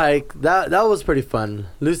did that hike. That was pretty fun.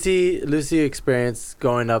 Lucy experienced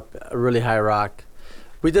going up a really high rock.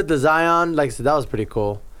 We did the Zion. Like I said, that was pretty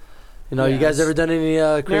cool. You know, you guys Yes. ever done any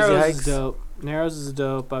crazy Narrows hikes? is dope. Narrows is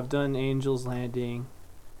dope. I've done Angel's Landing.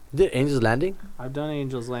 Did Angels Landing? I've done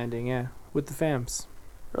Angel's Landing, yeah, with the fams.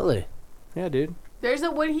 Really? Yeah, dude. There's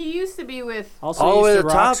a when he used to be with Also All the way used to to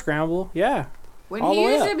the rock top? scramble. Yeah, when all he the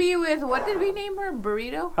way used up. to be with what did we name her?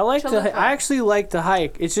 Burrito. I like to. Chalupa. I actually like to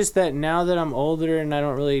hike. It's just that now that I'm older and I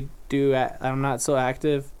don't really do. I'm not so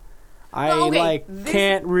active. I No, okay,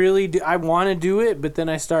 can't really do. I want to do it, but then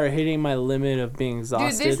I start hitting my limit of being Dude,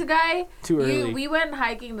 exhausted. this guy. Too early. We went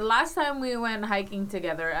hiking. The last time we went hiking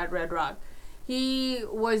together at Red Rock, he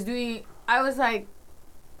was doing. I was like,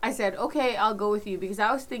 I said, okay, I'll go with you because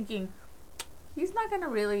I was thinking. He's not gonna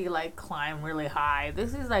really like climb really high.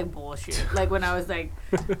 This is like bullshit. Like when I was like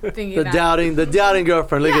thinking The that. doubting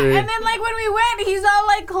girlfriend. Look Yeah, at her. and then like when we went, he's all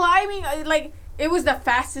like climbing. Like it was the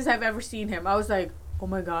fastest I've ever seen him. I was like, oh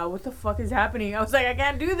my God, what the fuck is happening? I was like, I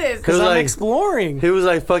can't do this. Because It was I'm like- exploring. He was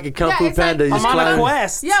like fucking Kung Yeah, Fu it's like- Panda. I'm He's I'm on a climbing.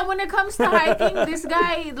 quest. Yeah, when it comes to hiking, this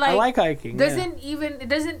guy I like hiking. yeah. doesn't even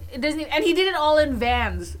and he did it all in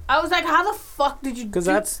Vans. I was like, how the fuck did you? Because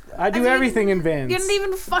do- I do mean, everything in Vans. You didn't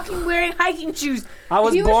even fucking wearing hiking shoes. I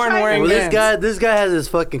was He born trying to- wearing Well, Vans. this guy has his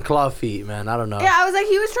fucking claw feet, man. I don't know. Yeah, I was like,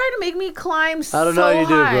 he was trying to make me climb so I don't know how you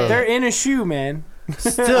do, high. bro. They're in a shoe, man.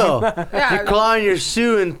 Still, Yeah. you're clawing your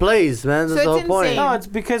shoe in place, man. That's So the whole it's point. insane. No, it's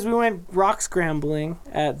because we went rock scrambling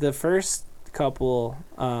at the first couple,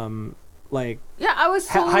 like Yeah, I was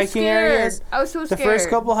so hiking scared. areas. I was so the scared. first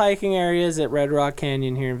couple hiking areas at Red Rock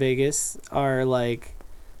Canyon here in Vegas are like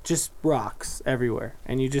just rocks everywhere,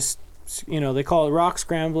 and you just they call it rock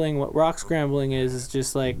scrambling. What rock scrambling is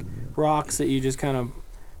just like rocks that you just kind of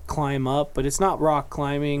climb up, but it's not rock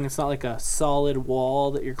climbing. It's not like a solid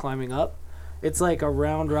wall that you're climbing up. It's like a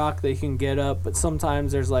round rock that you can get up, but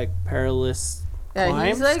sometimes there's like perilous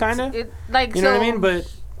climbs, he's like, kind of. like You know what I so- mean?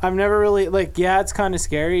 But I've never really it's kind of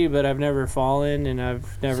scary, but I've never fallen, and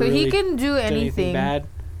I've never So really he can do done anything anything. bad.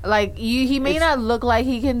 Like he may It's- not look like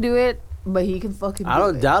he can do it, but he can fucking. I do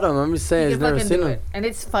don't it. doubt him. I'm just He saying, can he's never fucking seen do him. it, and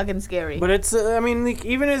it's fucking scary. But it's, I mean, like,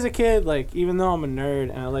 even as a kid, like, even though I'm a nerd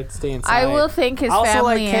and I like to stay inside, I will thank his I also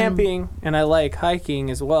family like camping and I like hiking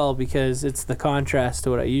as well because it's the contrast to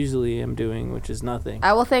what I usually am doing, which is nothing.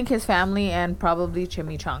 I will thank his family and probably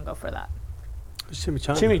Chimichanga for that.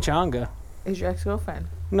 Chimichanga. Chimichanga. Is your ex-girlfriend?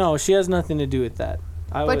 No, she has nothing to do with that.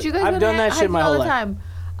 But you guys I've went done that shit hiking my all whole the life. time.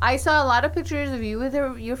 I saw a lot of pictures of you with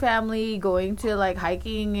your family going to like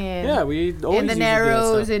hiking and Yeah, we always in the used to do that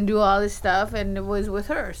Narrows stuff. and do all this stuff, and it was with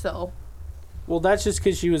her. So Well, that's just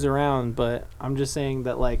because she was around, but I'm just saying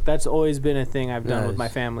that, like, that's always been a thing I've done with my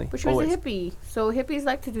Nice. family. but she was always. a hippie, so hippies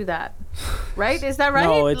like to do that, right? Is that right?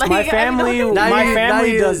 No, it's Like, my I mean, family. don't- Now My you- family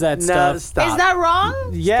now you- does that no, stuff. Stop. Is that wrong?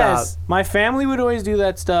 Yes, Stop. my family would always do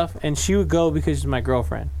that stuff, and she would go because she's my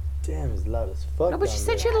girlfriend. Damn, it's loud as fuck. No, but she down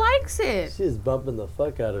said there. she likes it. She's bumping the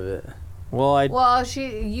fuck out of it. Well, Well,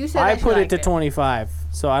 you said I that she put it liked to 25,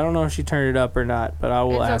 so I don't know if she turned it up or not, but I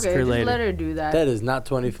will It's ask okay. her Just later. let her do that. That is not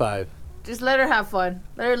 25. Just let her have fun.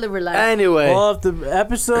 Let her live her life. Anyway. Well, if the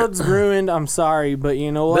episode's ruined, I'm sorry, but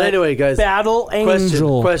you know what? But anyway, guys. Battle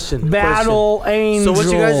Angel. Question. Battle Angel. So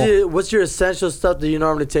what you guys? What's your essential stuff that you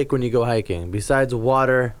normally take when you go hiking besides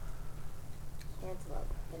water? Cantaloupe,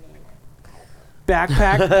 banana.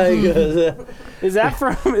 Backpack. we Is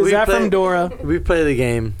that from Dora? play the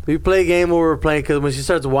game. We play a game where we're playing because when she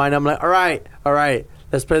starts whining, I'm like, all right,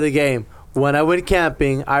 let's play the game. When I went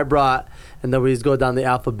camping, I brought and then we just go down the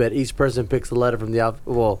alphabet. Each person picks a letter from the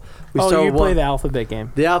alphabet. Well, we start you with play the alphabet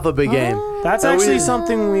game. the alphabet game. That's So actually we-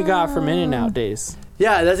 something we got from In-N-Out days.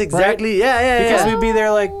 Yeah, that's exactly. Yeah. Because we'd be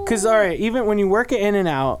there like, because all right, even when you work at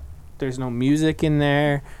In-N-Out, there's no music in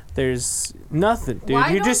there. There's nothing, dude. Why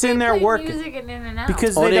You're don't just they in there play working. music in In-N-Out?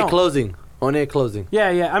 Because they Only don't. at closing. Only at closing.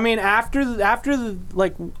 Yeah. I mean, after the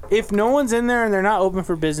like, if no one's in there and they're not open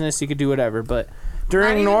for business, you could do whatever. But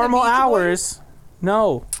during even the normal Beach Boys? hours,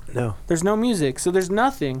 no, No. there's no music, so there's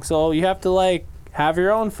nothing. So you have to like have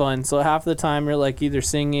your own fun. So half the time you're like either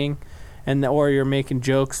singing, or you're making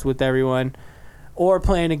jokes with everyone, or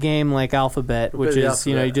playing a game like Alphabet, which the is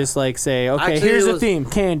you know you alphabet. just like say, okay, Actually, here's it the was- theme,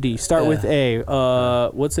 candy. Start with A.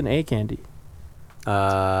 What's an A candy?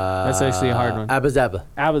 That's actually a hard one. Abba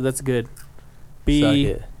Zabba. That's good. Suck B.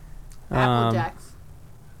 it. Apple um, Jacks.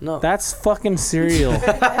 No. That's fucking cereal.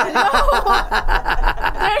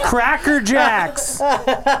 Cracker Jacks.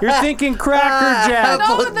 You're thinking Cracker Jacks.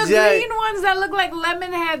 No, Apple the Jack. green ones that look like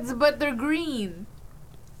lemon heads, but they're green.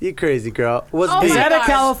 You crazy girl. What's Oh B? Is my that a gosh.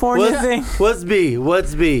 California What's, thing? what's B?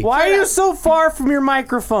 What's B? Why are you so far from your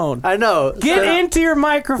microphone? I know. Get Shut up. into your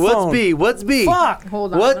microphone. What's B? What's B? Fuck.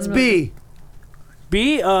 Hold on. What's I'm B?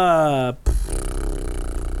 B. Baba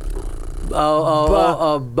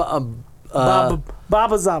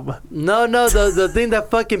Zaba. No, the thing that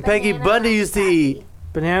fucking Peggy Banana Bundy used to eat.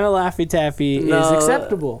 Banana Laffy Taffy is No,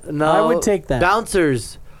 acceptable. No, I would take that.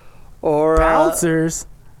 Bouncers, or Bouncers.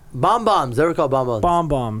 Bomb bombs. They were called bomb bombs. Bomb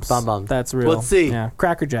bombs. Bomb bombs. That's real. What's C? Yeah.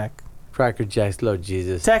 Cracker Jack. Cracker Jacks. Lord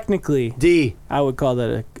Jesus. Technically, D. I would call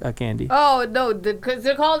that a candy. Oh no, because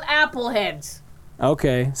they're called apple heads.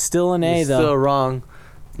 Okay. Still an A You're though. still wrong.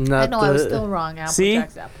 I Not know I was the- still wrong. Apple C?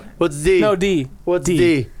 Jacks apple heads. What's D? No, D. What's D.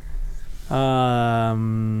 D?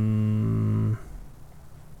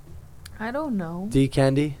 I don't know. D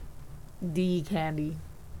candy. D candy.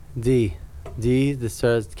 D. D. The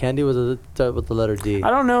starts. Candy was start with the letter D. I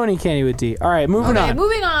don't know any candy with D. All right, moving Okay, on.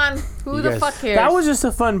 moving on. Who You the guys- fuck cares? That was just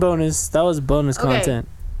a fun bonus. That was bonus Okay. content.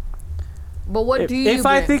 But what do you If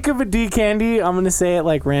I bring? think of a D candy, I'm gonna say it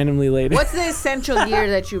like randomly later. What's the essential gear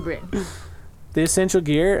that you bring? The essential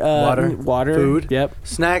gear? Water. Food. Yep.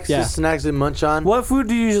 Snacks. Yeah. Just snacks to munch on. What food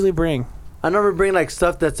do you usually bring? I never bring like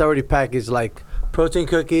stuff that's already packaged, like protein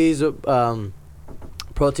cookies,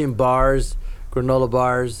 protein bars, granola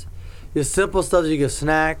bars. Just simple stuff that you can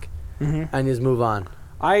snack and just move on.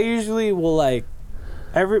 I usually will like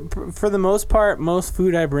for the most part, most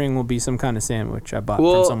food I bring will be some kind of sandwich I bought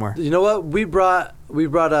from somewhere. You know what? We brought made.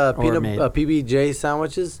 PB&J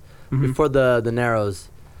sandwiches before the Narrows.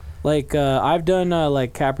 Like I've done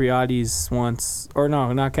like Capriotti's once, or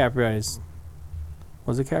no, not Capriotti's.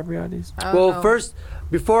 Was it Capriotti's? I don't Well, know. first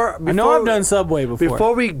before I know I've done Subway before.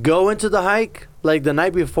 Before we go into the hike, like the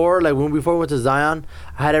night before, like before we went to Zion,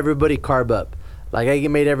 I had everybody carb up. Like I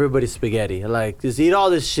made everybody spaghetti. Like just eat all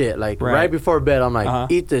this shit. Like right before bed, I'm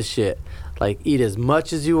like, eat this shit. Like eat as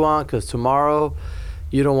much as you want, cause tomorrow,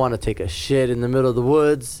 you don't want to take a shit in the middle of the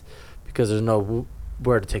woods, because there's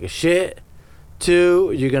where to take a shit.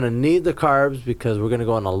 2, you're gonna need the carbs because we're gonna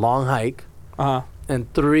go on a long hike.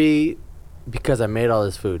 And 3, because I made all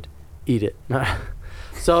this food, eat it.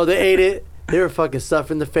 So they ate it. They were fucking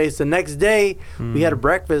stuffed in the face. The next day, we had a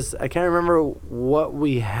breakfast. I can't remember what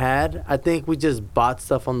we had. I think we just bought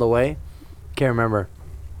stuff on the way. Can't remember.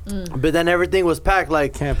 But then everything was packed.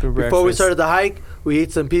 Like Camping before we breakfast. started the hike, we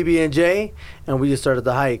ate some PB&J, and we just started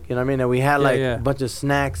the hike. You know what I mean? And we had a bunch of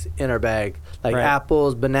snacks in our bag, like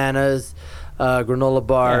apples, bananas, granola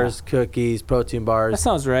bars, cookies, protein bars. That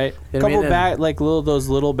sounds right. You know what I Couple mean? bag like those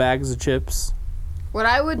little bags of chips. What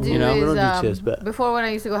I would do You know, we don't is do chips, but- before when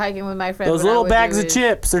I used to go hiking with my friends. Those what I little would bags do of is-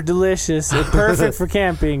 chips are delicious. They're perfect for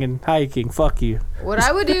camping and hiking. Fuck you. What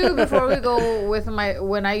I would do before we go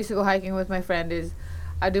when I used to go hiking with my friend is,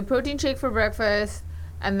 I'd do protein shake for breakfast,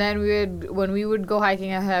 and then when we would go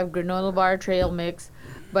hiking, I'd have granola bar trail mix,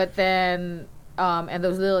 but then and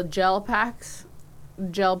those little gel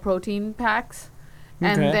protein packs.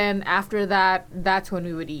 And Okay. then after that, that's when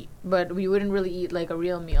we would eat. But we wouldn't really eat like a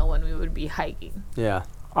real meal when we would be hiking. Yeah.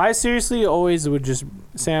 I seriously always would just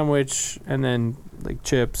sandwich and then like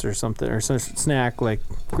chips or something or some snack like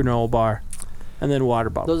granola bar, and then water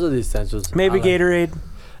bottle. Those are the essentials. Maybe I like. Gatorade.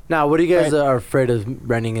 Now, what do you guys are afraid of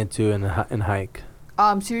running into in hike?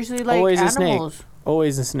 Seriously, like Always a snake. animals.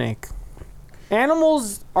 Always a snake.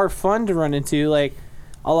 Animals are fun to run into. Like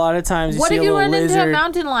a lot of times you What see if a you little run into a lizard.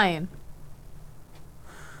 mountain lion?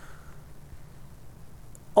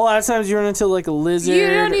 A lot of times you run into like a lizard You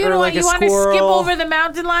don't even or like you a want to squirrel. skip over the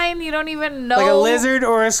mountain lion. You don't even know. Like a lizard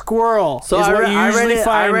or a squirrel. So is what you usually I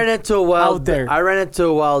find ran into a wild out there. I ran into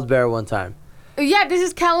a wild bear one time. Yeah, this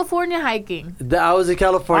is California hiking. I was in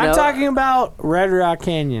California. I'm talking about Red Rock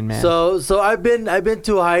Canyon, man. So I've been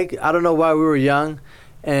to a hike. I don't know why, we were young,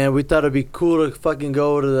 and we thought it'd be cool to fucking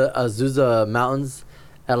go to the Azusa Mountains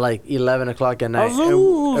at like 11 o'clock at night.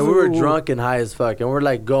 And we were drunk and high as fuck, and we're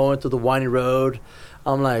like going to the winding road.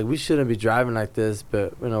 I'm like, we shouldn't be driving like this,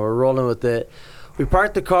 but you know, we're rolling with it. We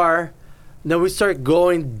parked the car, and then we start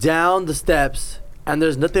going down the steps, and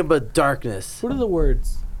there's nothing but darkness. What are the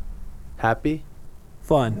words? Happy?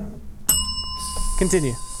 Fun.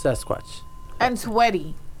 Continue. Sasquatch. And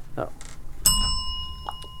sweaty.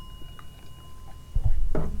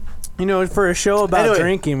 You know, for a show about Anyway.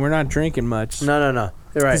 drinking, we're not drinking much. No.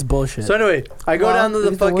 You're right. It's bullshit. So anyway, I go Well, down to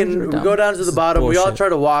the because the words fucking, are we dumb. go down to This the is bottom. We all bullshit. try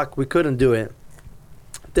to walk. We couldn't do it.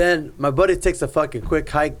 Then my buddy takes a fucking quick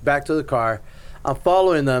hike back to the car. I'm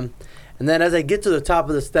following them. And then as I get to the top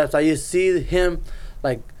of the steps, I just see him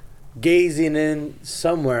like gazing in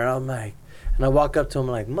somewhere. I'm like, and I walk up to him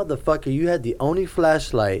like, motherfucker, you had the only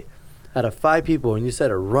flashlight out of 5 people and you said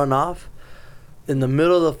to run off in the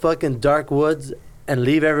middle of the fucking dark woods and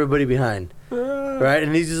leave everybody behind. Right?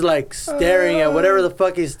 And he's just like staring at whatever the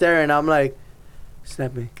fuck he's staring. I'm like,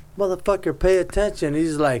 Snappy, motherfucker, pay attention.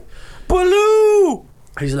 He's like, Baloo!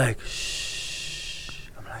 he's like, shh.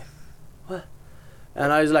 I'm like, what?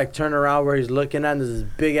 And I just like turn around where he's looking at, and there's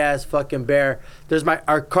this big ass fucking bear.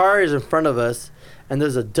 Our car is in front of us, and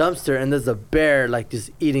there's a dumpster, and there's a bear like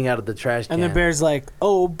just eating out of the trash can. And the bear's like,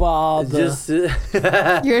 oh, Bob. just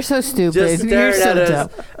You're so stupid. just You're staring so at dumb.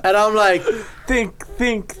 us, and I'm like,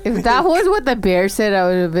 Think. If that was what the bear said, I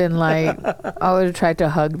would have been like, I would have tried to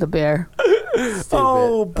hug the bear.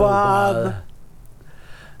 Oh, Bob.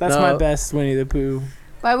 That's No. my best Winnie the Pooh.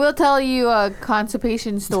 But I will tell you a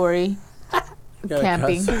constipation story.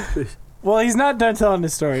 Camping. Well, he's not done telling the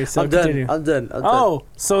story, so I'm done. continue. I'm done. Oh,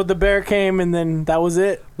 so the bear came and then that was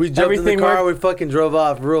it? We jumped Everything in the car. worked? We fucking drove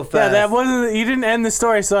off real fast. Yeah, that wasn't. You didn't end the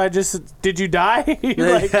story, so I just. Did you die?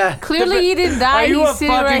 Like, Yeah. Clearly, you didn't die. Are you He's a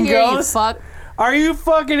sitting right fucking here. ghost? You fuck. are you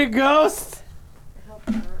fucking a ghost?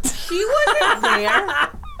 She wasn't there.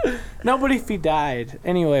 Nobody if he died.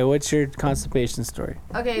 Anyway, what's your constipation story?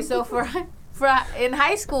 Okay, so for in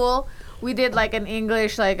high school, we did like an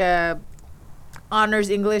English, like a honors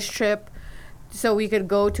English trip, so we could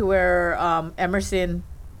go to where Emerson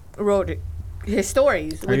wrote his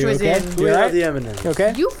stories, which you was okay? in. We You have alright? the M&Ms. You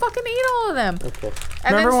okay? You fucking ate all of them. Okay.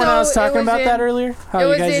 And Remember then when I was it talking about in- that earlier? How it you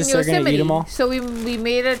was guys in just are gonna eat them all? So we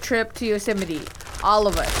made a trip to Yosemite, all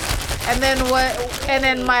of us. And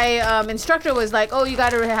then my instructor was like, "Oh, you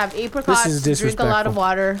got to have apricots, drink a lot of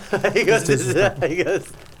water. he goes,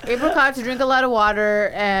 Apricots, drink a lot of water,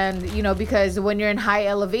 and because when you're in high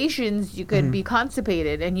elevations, you could be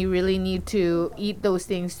constipated, and you really need to eat those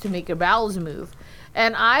things to make your bowels move."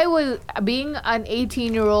 And I was, being an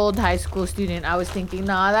 18-year-old high school student, I was thinking,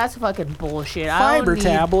 nah, that's fucking bullshit. Fiber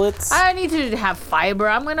tablets. I don't need to have fiber.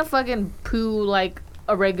 I'm gonna fucking poo like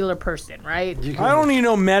a regular person, right? I don't need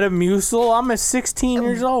no Metamucil. I'm 16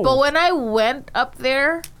 years old. But when I went up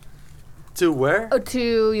there To where?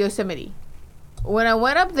 to Yosemite, when I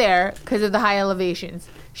went up there because of the high elevations,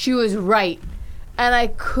 she was right, and I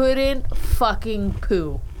couldn't fucking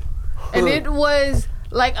poo, and it was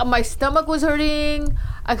like my stomach was hurting.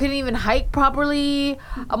 I couldn't even hike properly.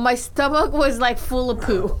 My stomach was like full of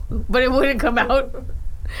poo, but it wouldn't come out,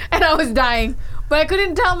 and I was dying. But I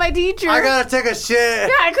couldn't tell my teacher. I gotta take a shit.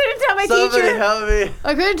 Yeah, I couldn't tell my Somebody teacher. help me.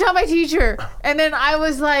 I couldn't tell my teacher. And then I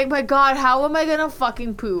was like, my God, how am I gonna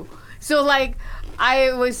fucking poo? So like,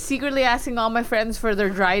 I was secretly asking all my friends for their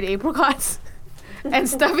dried apricots and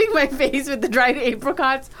stuffing my face with the dried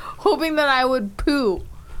apricots, hoping that I would poo.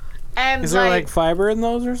 And Is there like fiber in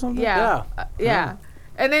those or something? yeah, yeah.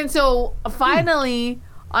 And then so finally,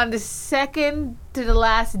 on the second to the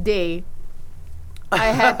last day, I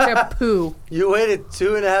had to poo. You waited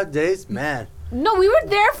 2.5 days? Man. No, we were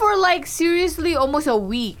there for like seriously almost a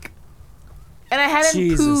week. And I hadn't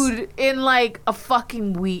Jesus. pooed in like a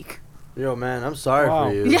fucking week. Yo, man, I'm sorry Wow.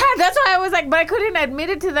 for you. Yeah, that's why I was like, but I couldn't admit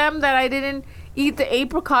it to them that I didn't eat the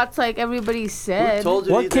apricots like everybody Who said. told you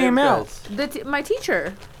to What eat the came out? apricots? My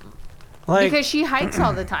teacher. Like, Because she hikes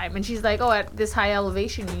all the time. And she's like, oh, at this high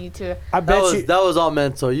elevation, you need to... I bet you. That was all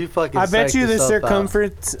mental. You fucking I bet psyched you the yourself out.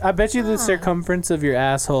 circumference. I bet you the circumference of your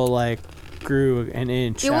asshole like grew an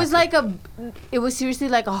inch. It was after. like it was seriously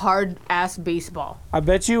like a hard-ass baseball. I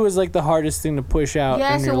bet you it was like the hardest thing to push out.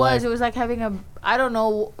 Yes, in it your was. life. It was like having a... I don't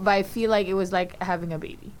know, but I feel like it was like having a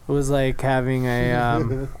baby. It was like having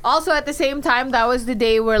a. Also, at the same time, that was the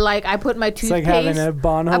day where like I put my It's toothpaste. like having a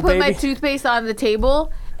Bono I put baby. my toothpaste on the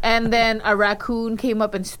table, And then a raccoon came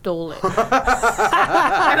up and stole it. And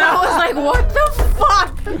I was like, what the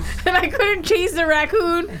fuck? And I couldn't chase the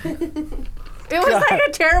raccoon. It was like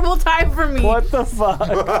a terrible time for me. What the fuck?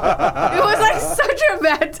 It was like such a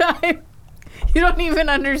bad time. You don't even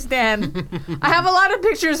understand. I have a lot of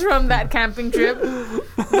pictures from that camping trip,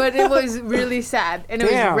 but it was really sad. And it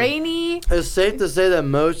was rainy. It's safe to say that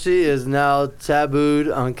mochi is now tabooed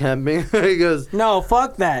on camping. He goes, no,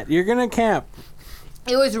 fuck that. You're going to camp.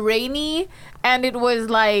 It was rainy, and it was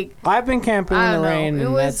like... I've been camping in the rain,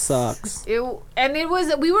 and that sucks. We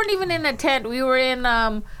weren't even in a tent. We were in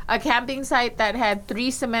a camping site that had 3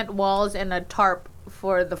 cement walls and a tarp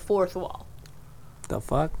for the 4th wall. The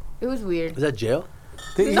fuck? It was weird. is that jail?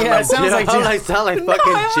 Yeah, it sounds like jail. Sound like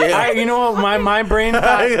fucking jail. You know what? My brain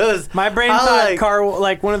thought. My brain thought car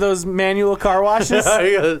like one of those manual car washes.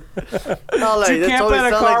 Did you camp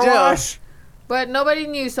at a car wash? But nobody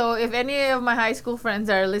knew. So if any of my high school friends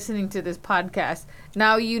are listening to this podcast,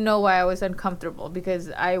 now you know why I was uncomfortable, because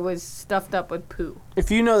I was stuffed up with poo.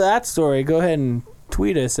 If you know that story, go ahead and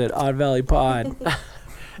tweet us at Odd Valley Pod.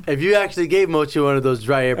 If you actually gave Mochi one of those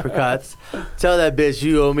dry apricots, tell that bitch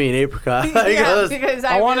you owe me an apricot. Because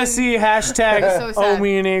I want to see hashtag so owe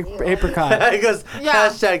me an apricot. He goes,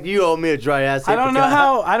 hashtag you owe me a dry ass apricot.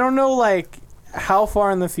 I don't know like how far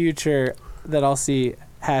in the future that I'll see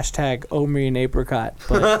hashtag owe me an apricot.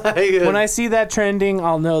 But when I see that trending,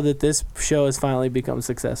 I'll know that this show has finally become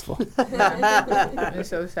successful. It's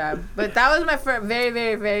so sad. But that was my very,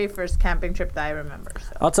 very, very first camping trip that I remember.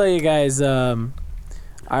 So. I'll tell you guys,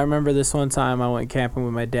 I remember this one time I went camping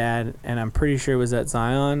with my dad, and I'm pretty sure it was at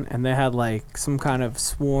Zion, and they had like some kind of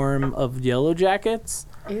swarm of yellow jackets.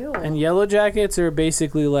 Ew. And yellow jackets are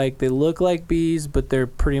basically like, they look like bees, but they're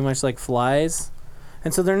pretty much like flies.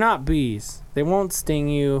 And so they're not bees. They won't sting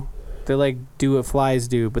you. They like do what flies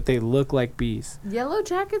do, but they look like bees. Yellow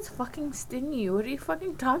jackets fucking sting you. What are you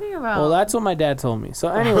fucking talking about? Well, that's what my dad told me. So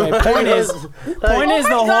anyway, point is the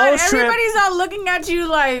whole trip. Everybody's all looking at you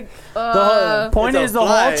like. The point is the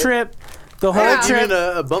whole trip. The whole trip.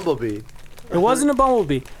 Even a bumblebee. It wasn't a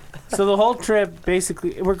bumblebee. So the whole trip,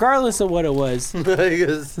 basically, regardless of what it was,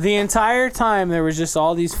 the entire time there was just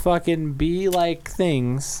all these fucking bee-like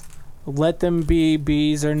things. Let them be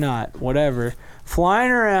bees or not, whatever. Flying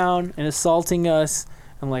around and assaulting us,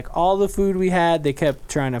 and like all the food we had, they kept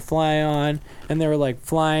trying to fly on, and they were like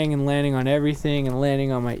flying and landing on everything and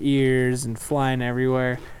landing on my ears and flying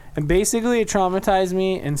everywhere. And basically it traumatized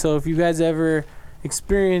me, and so if you guys ever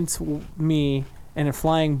experience me and a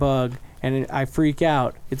flying bug and I freak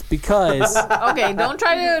out, it's because okay, don't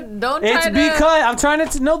try to it's because I'm trying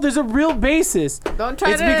to no, there's a real basis. Don't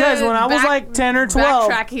try it's because when I was like 10 or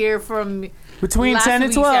 12, backtrack here from between last 10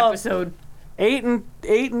 and 12 episode. 8 and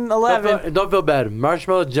 11. Don't feel bad.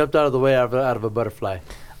 Marshmallow jumped out of the way out of a butterfly.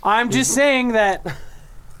 I'm just saying that.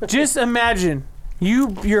 Just imagine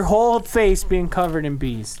your whole face being covered in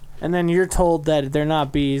bees, and then you're told that they're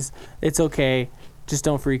not bees. It's okay. Just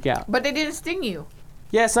don't freak out. But they didn't sting you.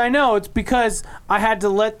 Yes, I know. It's because I had to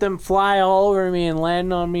let them fly all over me and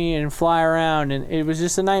land on me and fly around, and it was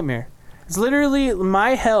just a nightmare. It's literally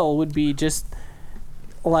my hell would be just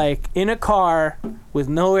like in a car with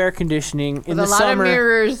no air conditioning in the summer. With a lot of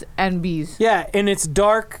mirrors and bees. Yeah, and it's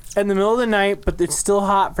dark in the middle of the night, but it's still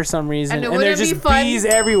hot for some reason, and there's just bees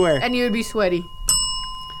everywhere. And you would be sweaty.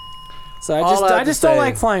 So I just don't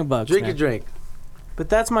like flying bugs. Drink your drink. But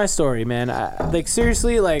that's my story, man. Like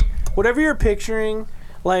seriously, like whatever you're picturing,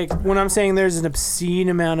 like when I'm saying there's an obscene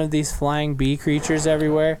amount of these flying bee creatures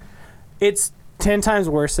everywhere, it's 10 times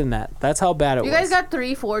worse than that. That's how bad it was. You guys got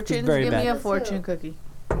 3 fortunes. Give me a fortune cookie.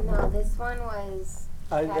 No, this one was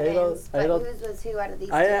Kevin's, but whose was who out of these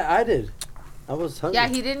two? I did. I was hungry. Yeah,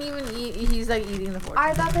 he didn't even eat. He's like eating the fortune.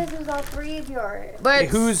 I thought this was all 3 of yours. But hey,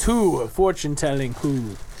 who's who? Fortune telling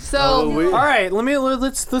who? So all right,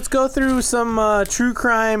 let's go through some true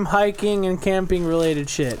crime, hiking, and camping related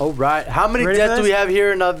shit. All right, how many deaths do we have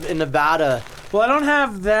here in Nevada? Well, I don't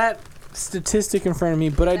have that statistic in front of me,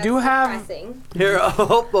 but I do have. Depressing. Here,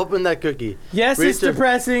 open that cookie. Yes, it's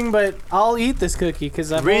depressing, but I'll eat this cookie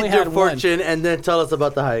because I've only had one. Read your fortune and then tell us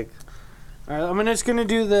about the hike. All right, I'm just gonna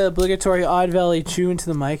do the obligatory Odd Valley chew into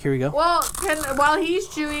the mic. Here we go. Well, while he's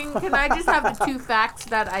chewing, can I just have the 2 facts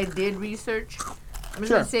that I did research? I'm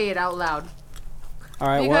just gonna say it out loud. All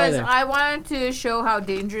right, because I wanted to show how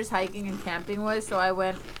dangerous hiking and camping was, so I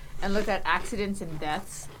went and looked at accidents and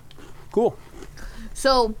deaths. Cool.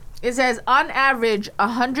 So it says, on average,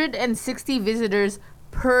 160 visitors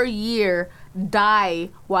per year die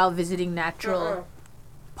while visiting natural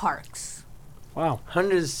parks. Wow.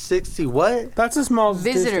 160 what? That's a small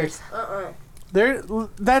visitors.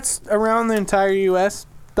 That's around the entire U.S.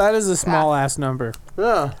 That is a small ass number.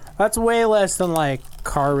 Yeah. That's way less than like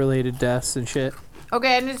car-related deaths and shit.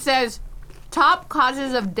 Okay, and it says top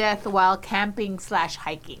causes of death while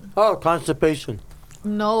camping/hiking. Oh, constipation.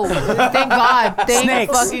 No, thank God. Thank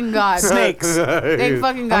Snakes. fucking God. Snakes. Thank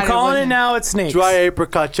fucking God. I'm calling it wasn't. now. It's snakes. Dry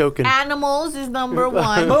apricot choking. Animals is number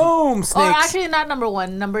one. Boom. Or Snakes. actually, not number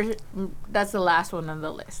one. That's the last one on the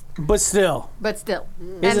list. But still, But still. is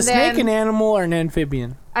And a snake then an animal or an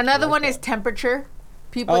amphibian? another one is temperature.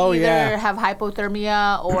 People Oh, either yeah. have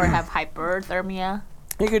hypothermia or have hyperthermia.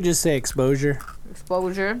 You could just say exposure.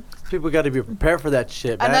 Exposure. People got to be prepared for that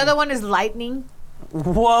shit, man. Another one is lightning.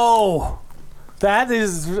 Whoa. That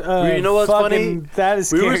is. You know what's funny? That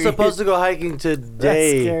is We scary. were supposed to go hiking That's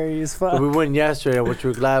today. scary as But fuck. we went yesterday, which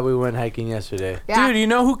we're glad we went hiking yesterday. Yeah. Dude, you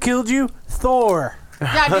know who killed you? Thor.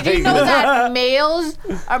 Yeah, did you know that males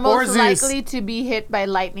are most Zeus. likely to be hit by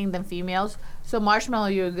lightning than females? So Marshmallow,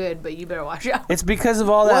 you're good, but you better watch out. It's because of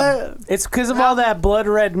all that. What? It's because of all that blood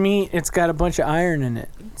red meat. It's got a bunch of iron in it,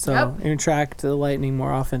 so Yep. you attract the lightning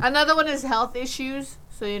more often. Another one is health issues.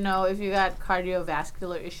 So, you know, if you got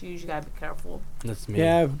cardiovascular issues, you gotta be careful. That's me.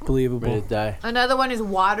 Yeah, Ready believable. to die. Another one is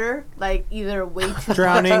water, like either way too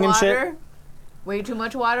Drowning and much shit? water, way too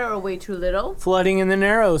much water, or way too little. Flooding in the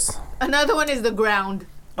Narrows. Another one is the ground.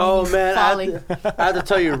 Oh, man. Falling. I have to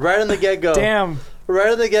tell you, right on the get-go. Damn.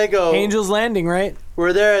 Right on the get-go. Angel's Landing, right?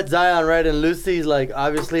 We're there at Zion, right? And Lucy's, like,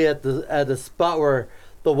 obviously at the spot where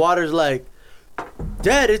the water's, like,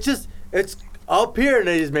 Dad, it's up here. And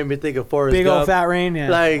it just made me think of Forrest Big Gump. old fat rain, yeah.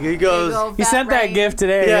 Like, he goes... Big ol' He fat sent that rain. gift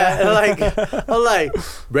today. Yeah, I'm like,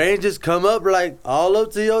 rain just come up like all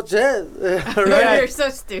up to your chest. Yeah. You're so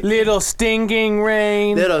stupid. Little stinging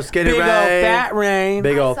rain. Little skinny big rain. old fat rain.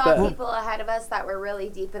 Big I old saw fat. people ahead of us that were really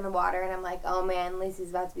deep in the water, and I'm like, oh man, Lucy's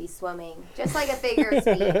about to be swimming. Just like a figure of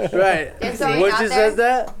speech. Right. Just throwing When out she there. says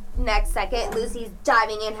that, Next second, Lucy's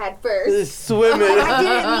diving in head first. is swimming. I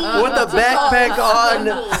didn't mean With the to backpack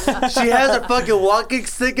fall. on. She has her fucking walking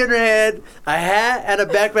stick in her hand, a hat, and a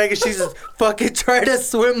backpack, and she's just fucking trying to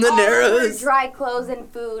swim the All of her Narrows. dry clothes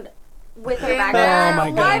and food with her Yeah. backpack. Oh, my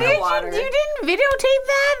in Why God. the did water. you didn't videotape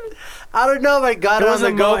that? I don't know if I got it on the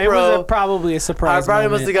It was GoPro. probably a I surprise. probably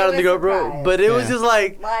must have got it on the It was a GoPro, surprise. but it was Yeah. just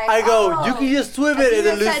like, Like, I go, oh. you can just swim I it, and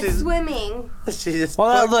then even said Lucy's, swimming. she just.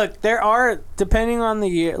 Well, fuck- look, there are, depending on the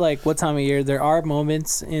year, like what time of year, there are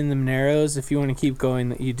moments in the Narrows, if you want to keep going,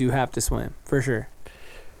 that you do have to swim, for sure.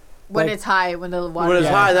 When Like- it's high, when the water when it's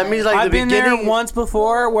Yeah. high, that means like I've the been beginning. there once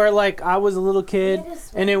before where, like, I was a little kid, You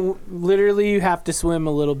just and literally you have to swim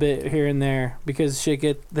a little bit here and there because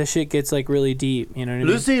the shit gets, like, really deep, you know what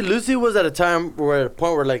I mean? Lucy was at a time where, a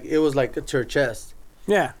point where like it was like to her chest,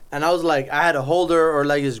 Yeah, and I was like, I had to hold her or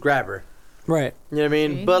like just grab her. right. You know what I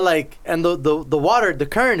mean? Okay. But like, and the water, the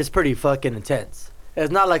current is pretty fucking intense. It's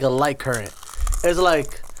not like a light current. It's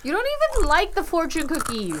like, You don't even like the fortune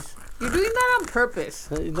cookies. You're doing that on purpose.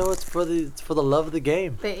 you know, it's for the love of the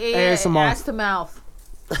game. The ASMR. ass to mouth.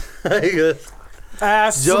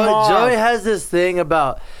 Ass Joey has this thing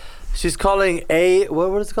about, she's calling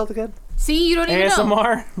what is it called again? See, you don't even know.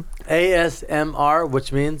 ASMR? ASMR,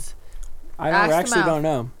 which means I Ass to actually mouth. don't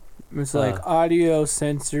know. It's like audio,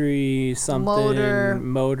 sensory, something, Motor.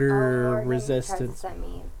 motor Oh, Lord, resistance.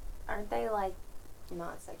 Aren't they like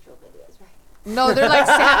not sexual videos, right? No, they're like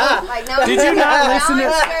sound. Like no. Did you not now listen to-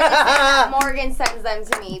 I'm sure that Morgan sends them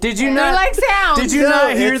to me. Did you because- They're not- like sound. Did you No,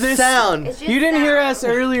 not hear it's this? sound. It's just You didn't hear sound. us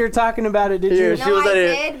earlier talking about it, did Here, you? she No, was I at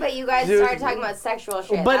it. did, but you guys She- started talking about sexual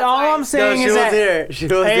shit. But That's all why I'm No, saying she is was that here. She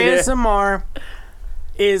was here. ASMR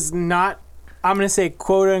is not, I'm going to say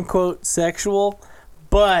quote unquote sexual,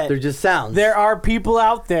 but They're just sounds. there are people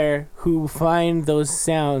out there who find those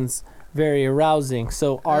sounds very arousing.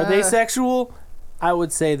 So are they sexual? I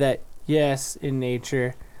would say that yes, in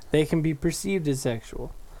nature, they can be perceived as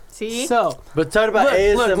sexual. See? So, But talking about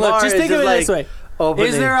ASMR, look, just is think of it like this way. opening.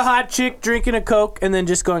 Is there a hot chick drinking a Coke and then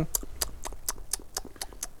just going...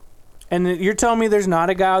 And then you're telling me there's not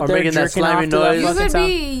a guy out Or there making that jerking off slimy to that noise? you fucking could sound?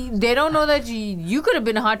 be. They don't know that you could have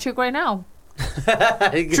been a hot chick right now.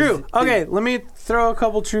 True. Okay, let me throw a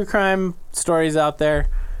couple true crime stories out there.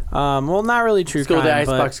 Well, not really true Let's go crime, with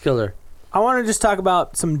the but Icebox Killer. I want to just talk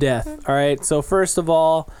about some death. All right. So first of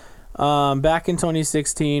all, back in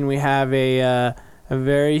 2016, we have a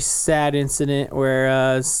very sad incident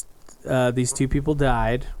where these two people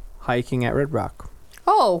died hiking at Red Rock.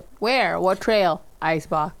 Oh, where? What trail?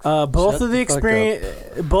 Icebox. Both Shut of the the fuck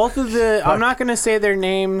experience, both of the. I'm not gonna say their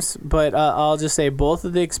names, but I'll just say both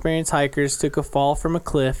of the experienced hikers took a fall from a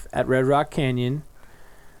cliff at Red Rock Canyon,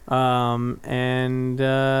 and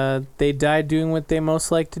they died doing what they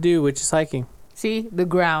most like to do, which is hiking. See, the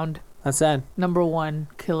ground. That's sad. Number one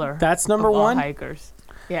killer. That's number of all one. hikers.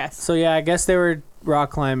 Yes. So yeah, I guess they were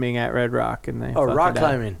rock climbing at Red Rock, and they. Oh, fucked rock it up.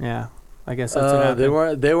 climbing. Yeah, I guess that's what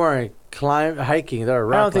happened. They weren't hiking. They were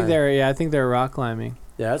rock I don't think climbing. they were. Yeah, I think they were rock climbing.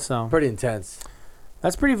 Yeah, that's So pretty intense.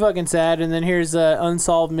 that's pretty fucking sad. And then here's a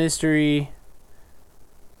unsolved mystery.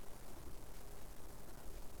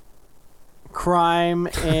 Crime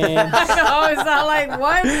and I know, it's not like,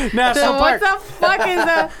 what? National What Park. the fuck is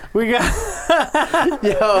that? We got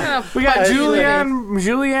Yo, we got Hey,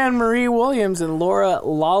 Julianne Marie Williams and Laura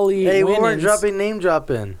Lolly hey, we weren't Winans. name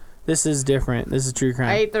dropping. This is different. This is true crime.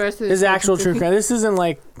 I ate the rest of This is actual true crime. This isn't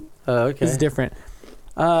like Oh, okay. This is different.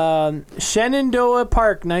 Shenandoah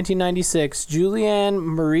Park, 1996. Julianne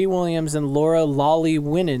Marie Williams and Laura Lolly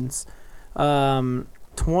Winans.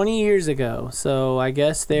 20 years ago. So I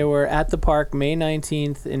guess they were at the park May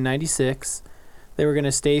 19th in 96. They were going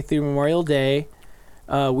to stay through Memorial Day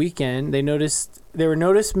weekend. They were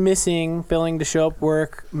noticed missing, failing to show up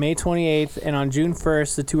work May 28th, and on June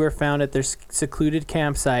 1st, the two were found at their secluded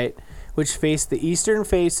campsite, which faced the eastern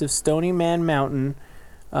face of Stony Man Mountain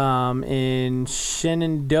in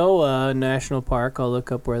Shenandoah National Park. I'll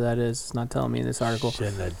look up where that is. It's not telling me in this article.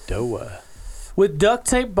 Shenandoah. With duct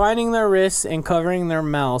tape binding their wrists and covering their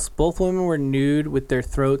mouths, both women were nude with their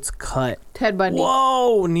throats cut. Ted Bundy.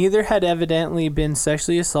 Whoa! Neither had evidently been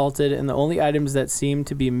sexually assaulted, and the only items that seemed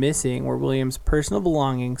to be missing were Williams' personal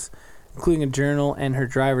belongings, including a journal and her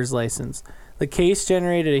driver's license. The case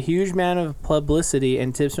generated a huge amount of publicity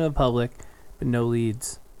and tips from the public, but no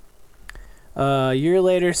leads. A year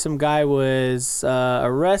later, some guy was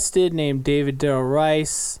arrested named Daryl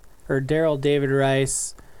David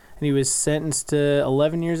Rice, and he was sentenced to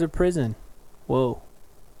 11 years of prison. Whoa.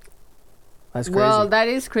 That's crazy. Well, that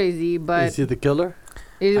is crazy, but Is he the killer?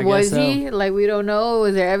 I was guess he? Like, we don't know.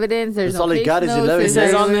 Was there evidence? There's That's no all he case got is notes. 11 It Is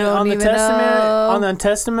says there- on we the don't even know.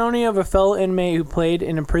 testimony of a fellow inmate who played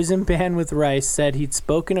in a prison band with Rice said he'd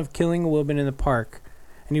spoken of killing a woman in the park,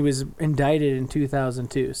 and he was indicted in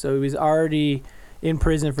 2002. So he was already in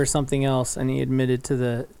prison for something else, and he admitted to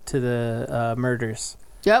the murders.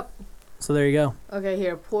 Yep. So there you go. Okay,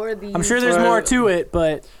 here, pour these. I'm sure there's more to it,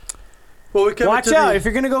 but Well, we watch out if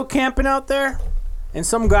you're gonna go camping out there, and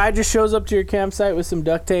some guy just shows up to your campsite with some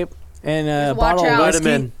duct tape and a Just watch bottle of out. whiskey.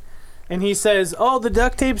 Vitamin. And he says, "Oh, the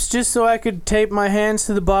duct tape's just so I could tape my hands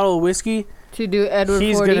to the bottle of whiskey." To do Edward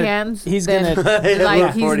He's 40 gonna- hands. he's then, gonna-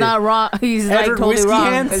 like, he's 40. not wrong. He's like Edward totally Whiskey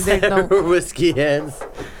wrong. Hands? 'Cause there's no. Whiskey hands.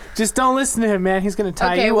 Just don't listen to him, man. He's gonna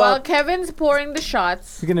tie Okay, you while up. Kevin's pouring the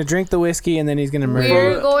shots, He's gonna drink the whiskey and then he's gonna murder.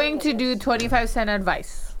 we're you. going to do 25-cent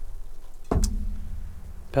advice.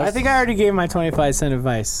 I think I already gave my 25-cent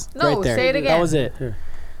advice. No, right there. say it That again. was it. Here.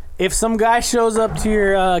 If some guy shows up to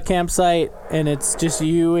your campsite and it's just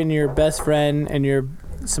you and your best friend and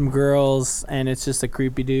some girls and it's just a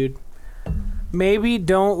creepy dude, maybe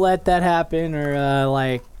don't let that happen,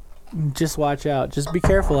 or just watch out. Just be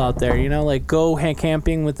careful out there. You know, like go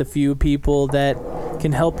camping with a few people that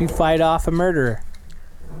can help you fight off a murderer.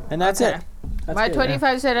 And that's Okay. it. That's My it,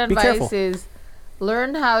 25-cent Be advice careful. is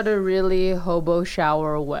learn how to really hobo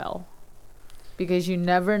shower well. Because you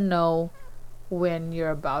never know when you're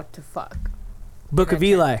about to fuck. Book of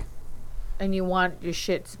Eli. And you want your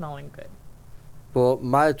shit smelling good. Well,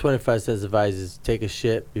 my 25 cents advice is take a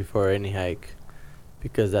shit before any hike,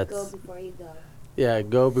 because that's Go before you go.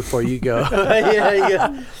 go before you go.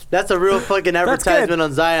 yeah. That's a real fucking That's good. advertisement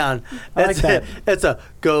on Zion. I like that. It's a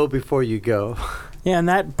go before you go. Yeah, and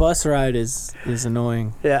that bus ride is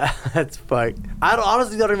annoying. Yeah, that's fucked. I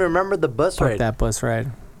honestly don't even remember the bus Fuck ride. that bus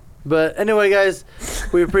ride. But anyway, guys,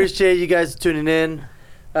 we appreciate you guys tuning in.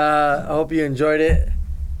 I hope you enjoyed it.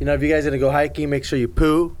 You know, if you guys are gonna go hiking, make sure you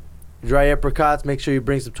poo. Dry apricots. Make sure you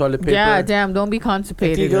bring some toilet paper. Yeah, damn, don't be You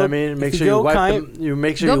constipated. know what I mean? Make you sure you go wipe kite- them. You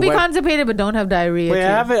make sure Don't you be wipe. constipated, but don't have diarrhea. Wait, too.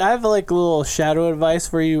 I have like a little shadow advice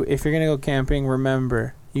for you. If you're gonna go camping,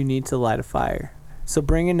 remember you need to light a fire. So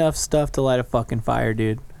bring enough stuff to light a fucking fire,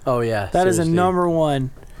 dude. Oh yeah, That is a seriously. number one.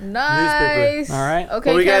 Nice. All right.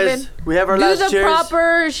 Okay, Well, Kevin. we have our Do last the cheers.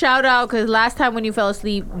 proper shout out, because last time when you fell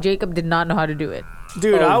asleep, Jacob did not know how to do it.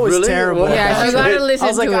 Dude, Oh, I was really? terrible. What? Yeah, you gotta listen I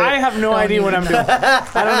was like, to it. I have no Don't idea what even- I'm doing.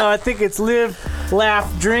 I don't know. I think it's live, laugh,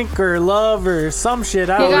 drink, or love, or some shit.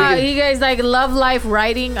 I don't know. You guys like love life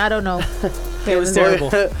writing? I don't know. It was terrible.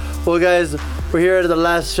 Well, guys, we're here at the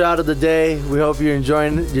last shot of the day. We hope you're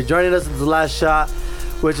joining us at the last shot,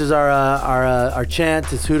 which is our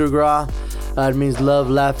chant. It's Hoot Gras. It means love,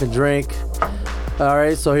 laugh, and drink. All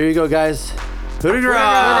right, so here you go, guys. Hoot Gras.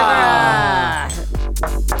 Ah.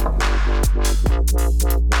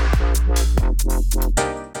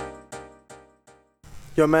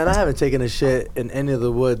 Yo, man, I haven't taken a shit in any of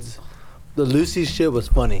the woods the Lucy shit was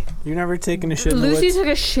funny. You never taken a shit in the Lucy woods? took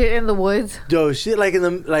a shit in the woods. Yo, she like in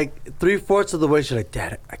the like 3/4 of the way. She's like,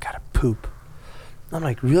 Dad, I gotta poop. I'm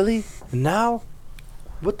like, really? Now?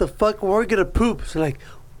 What the fuck? We're gonna poop. So like,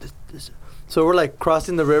 so we're like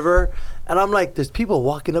crossing the river, and I'm like, there's people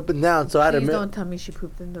walking up and down. So I had to. Please don't tell me she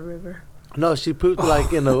pooped in the river. No, she pooped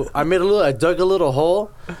like in a. I dug a little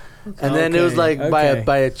hole, and then it was like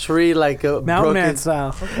by a tree, like a Mountain Man broken.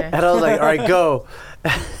 style. Okay. And I was like, all right, go.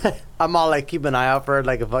 I'm all like, keep an eye out for her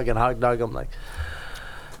like a fucking hot dog. I'm like,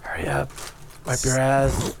 hurry up, wipe your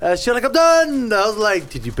ass. She's like, I'm done. I was like,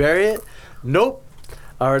 did you bury it? Nope.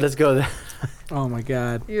 All right, let's go then. Oh my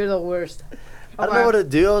god. You're the worst. I don't know what to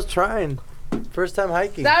do. I was trying. First time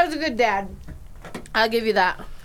hiking. That was a good dad. I'll give you that.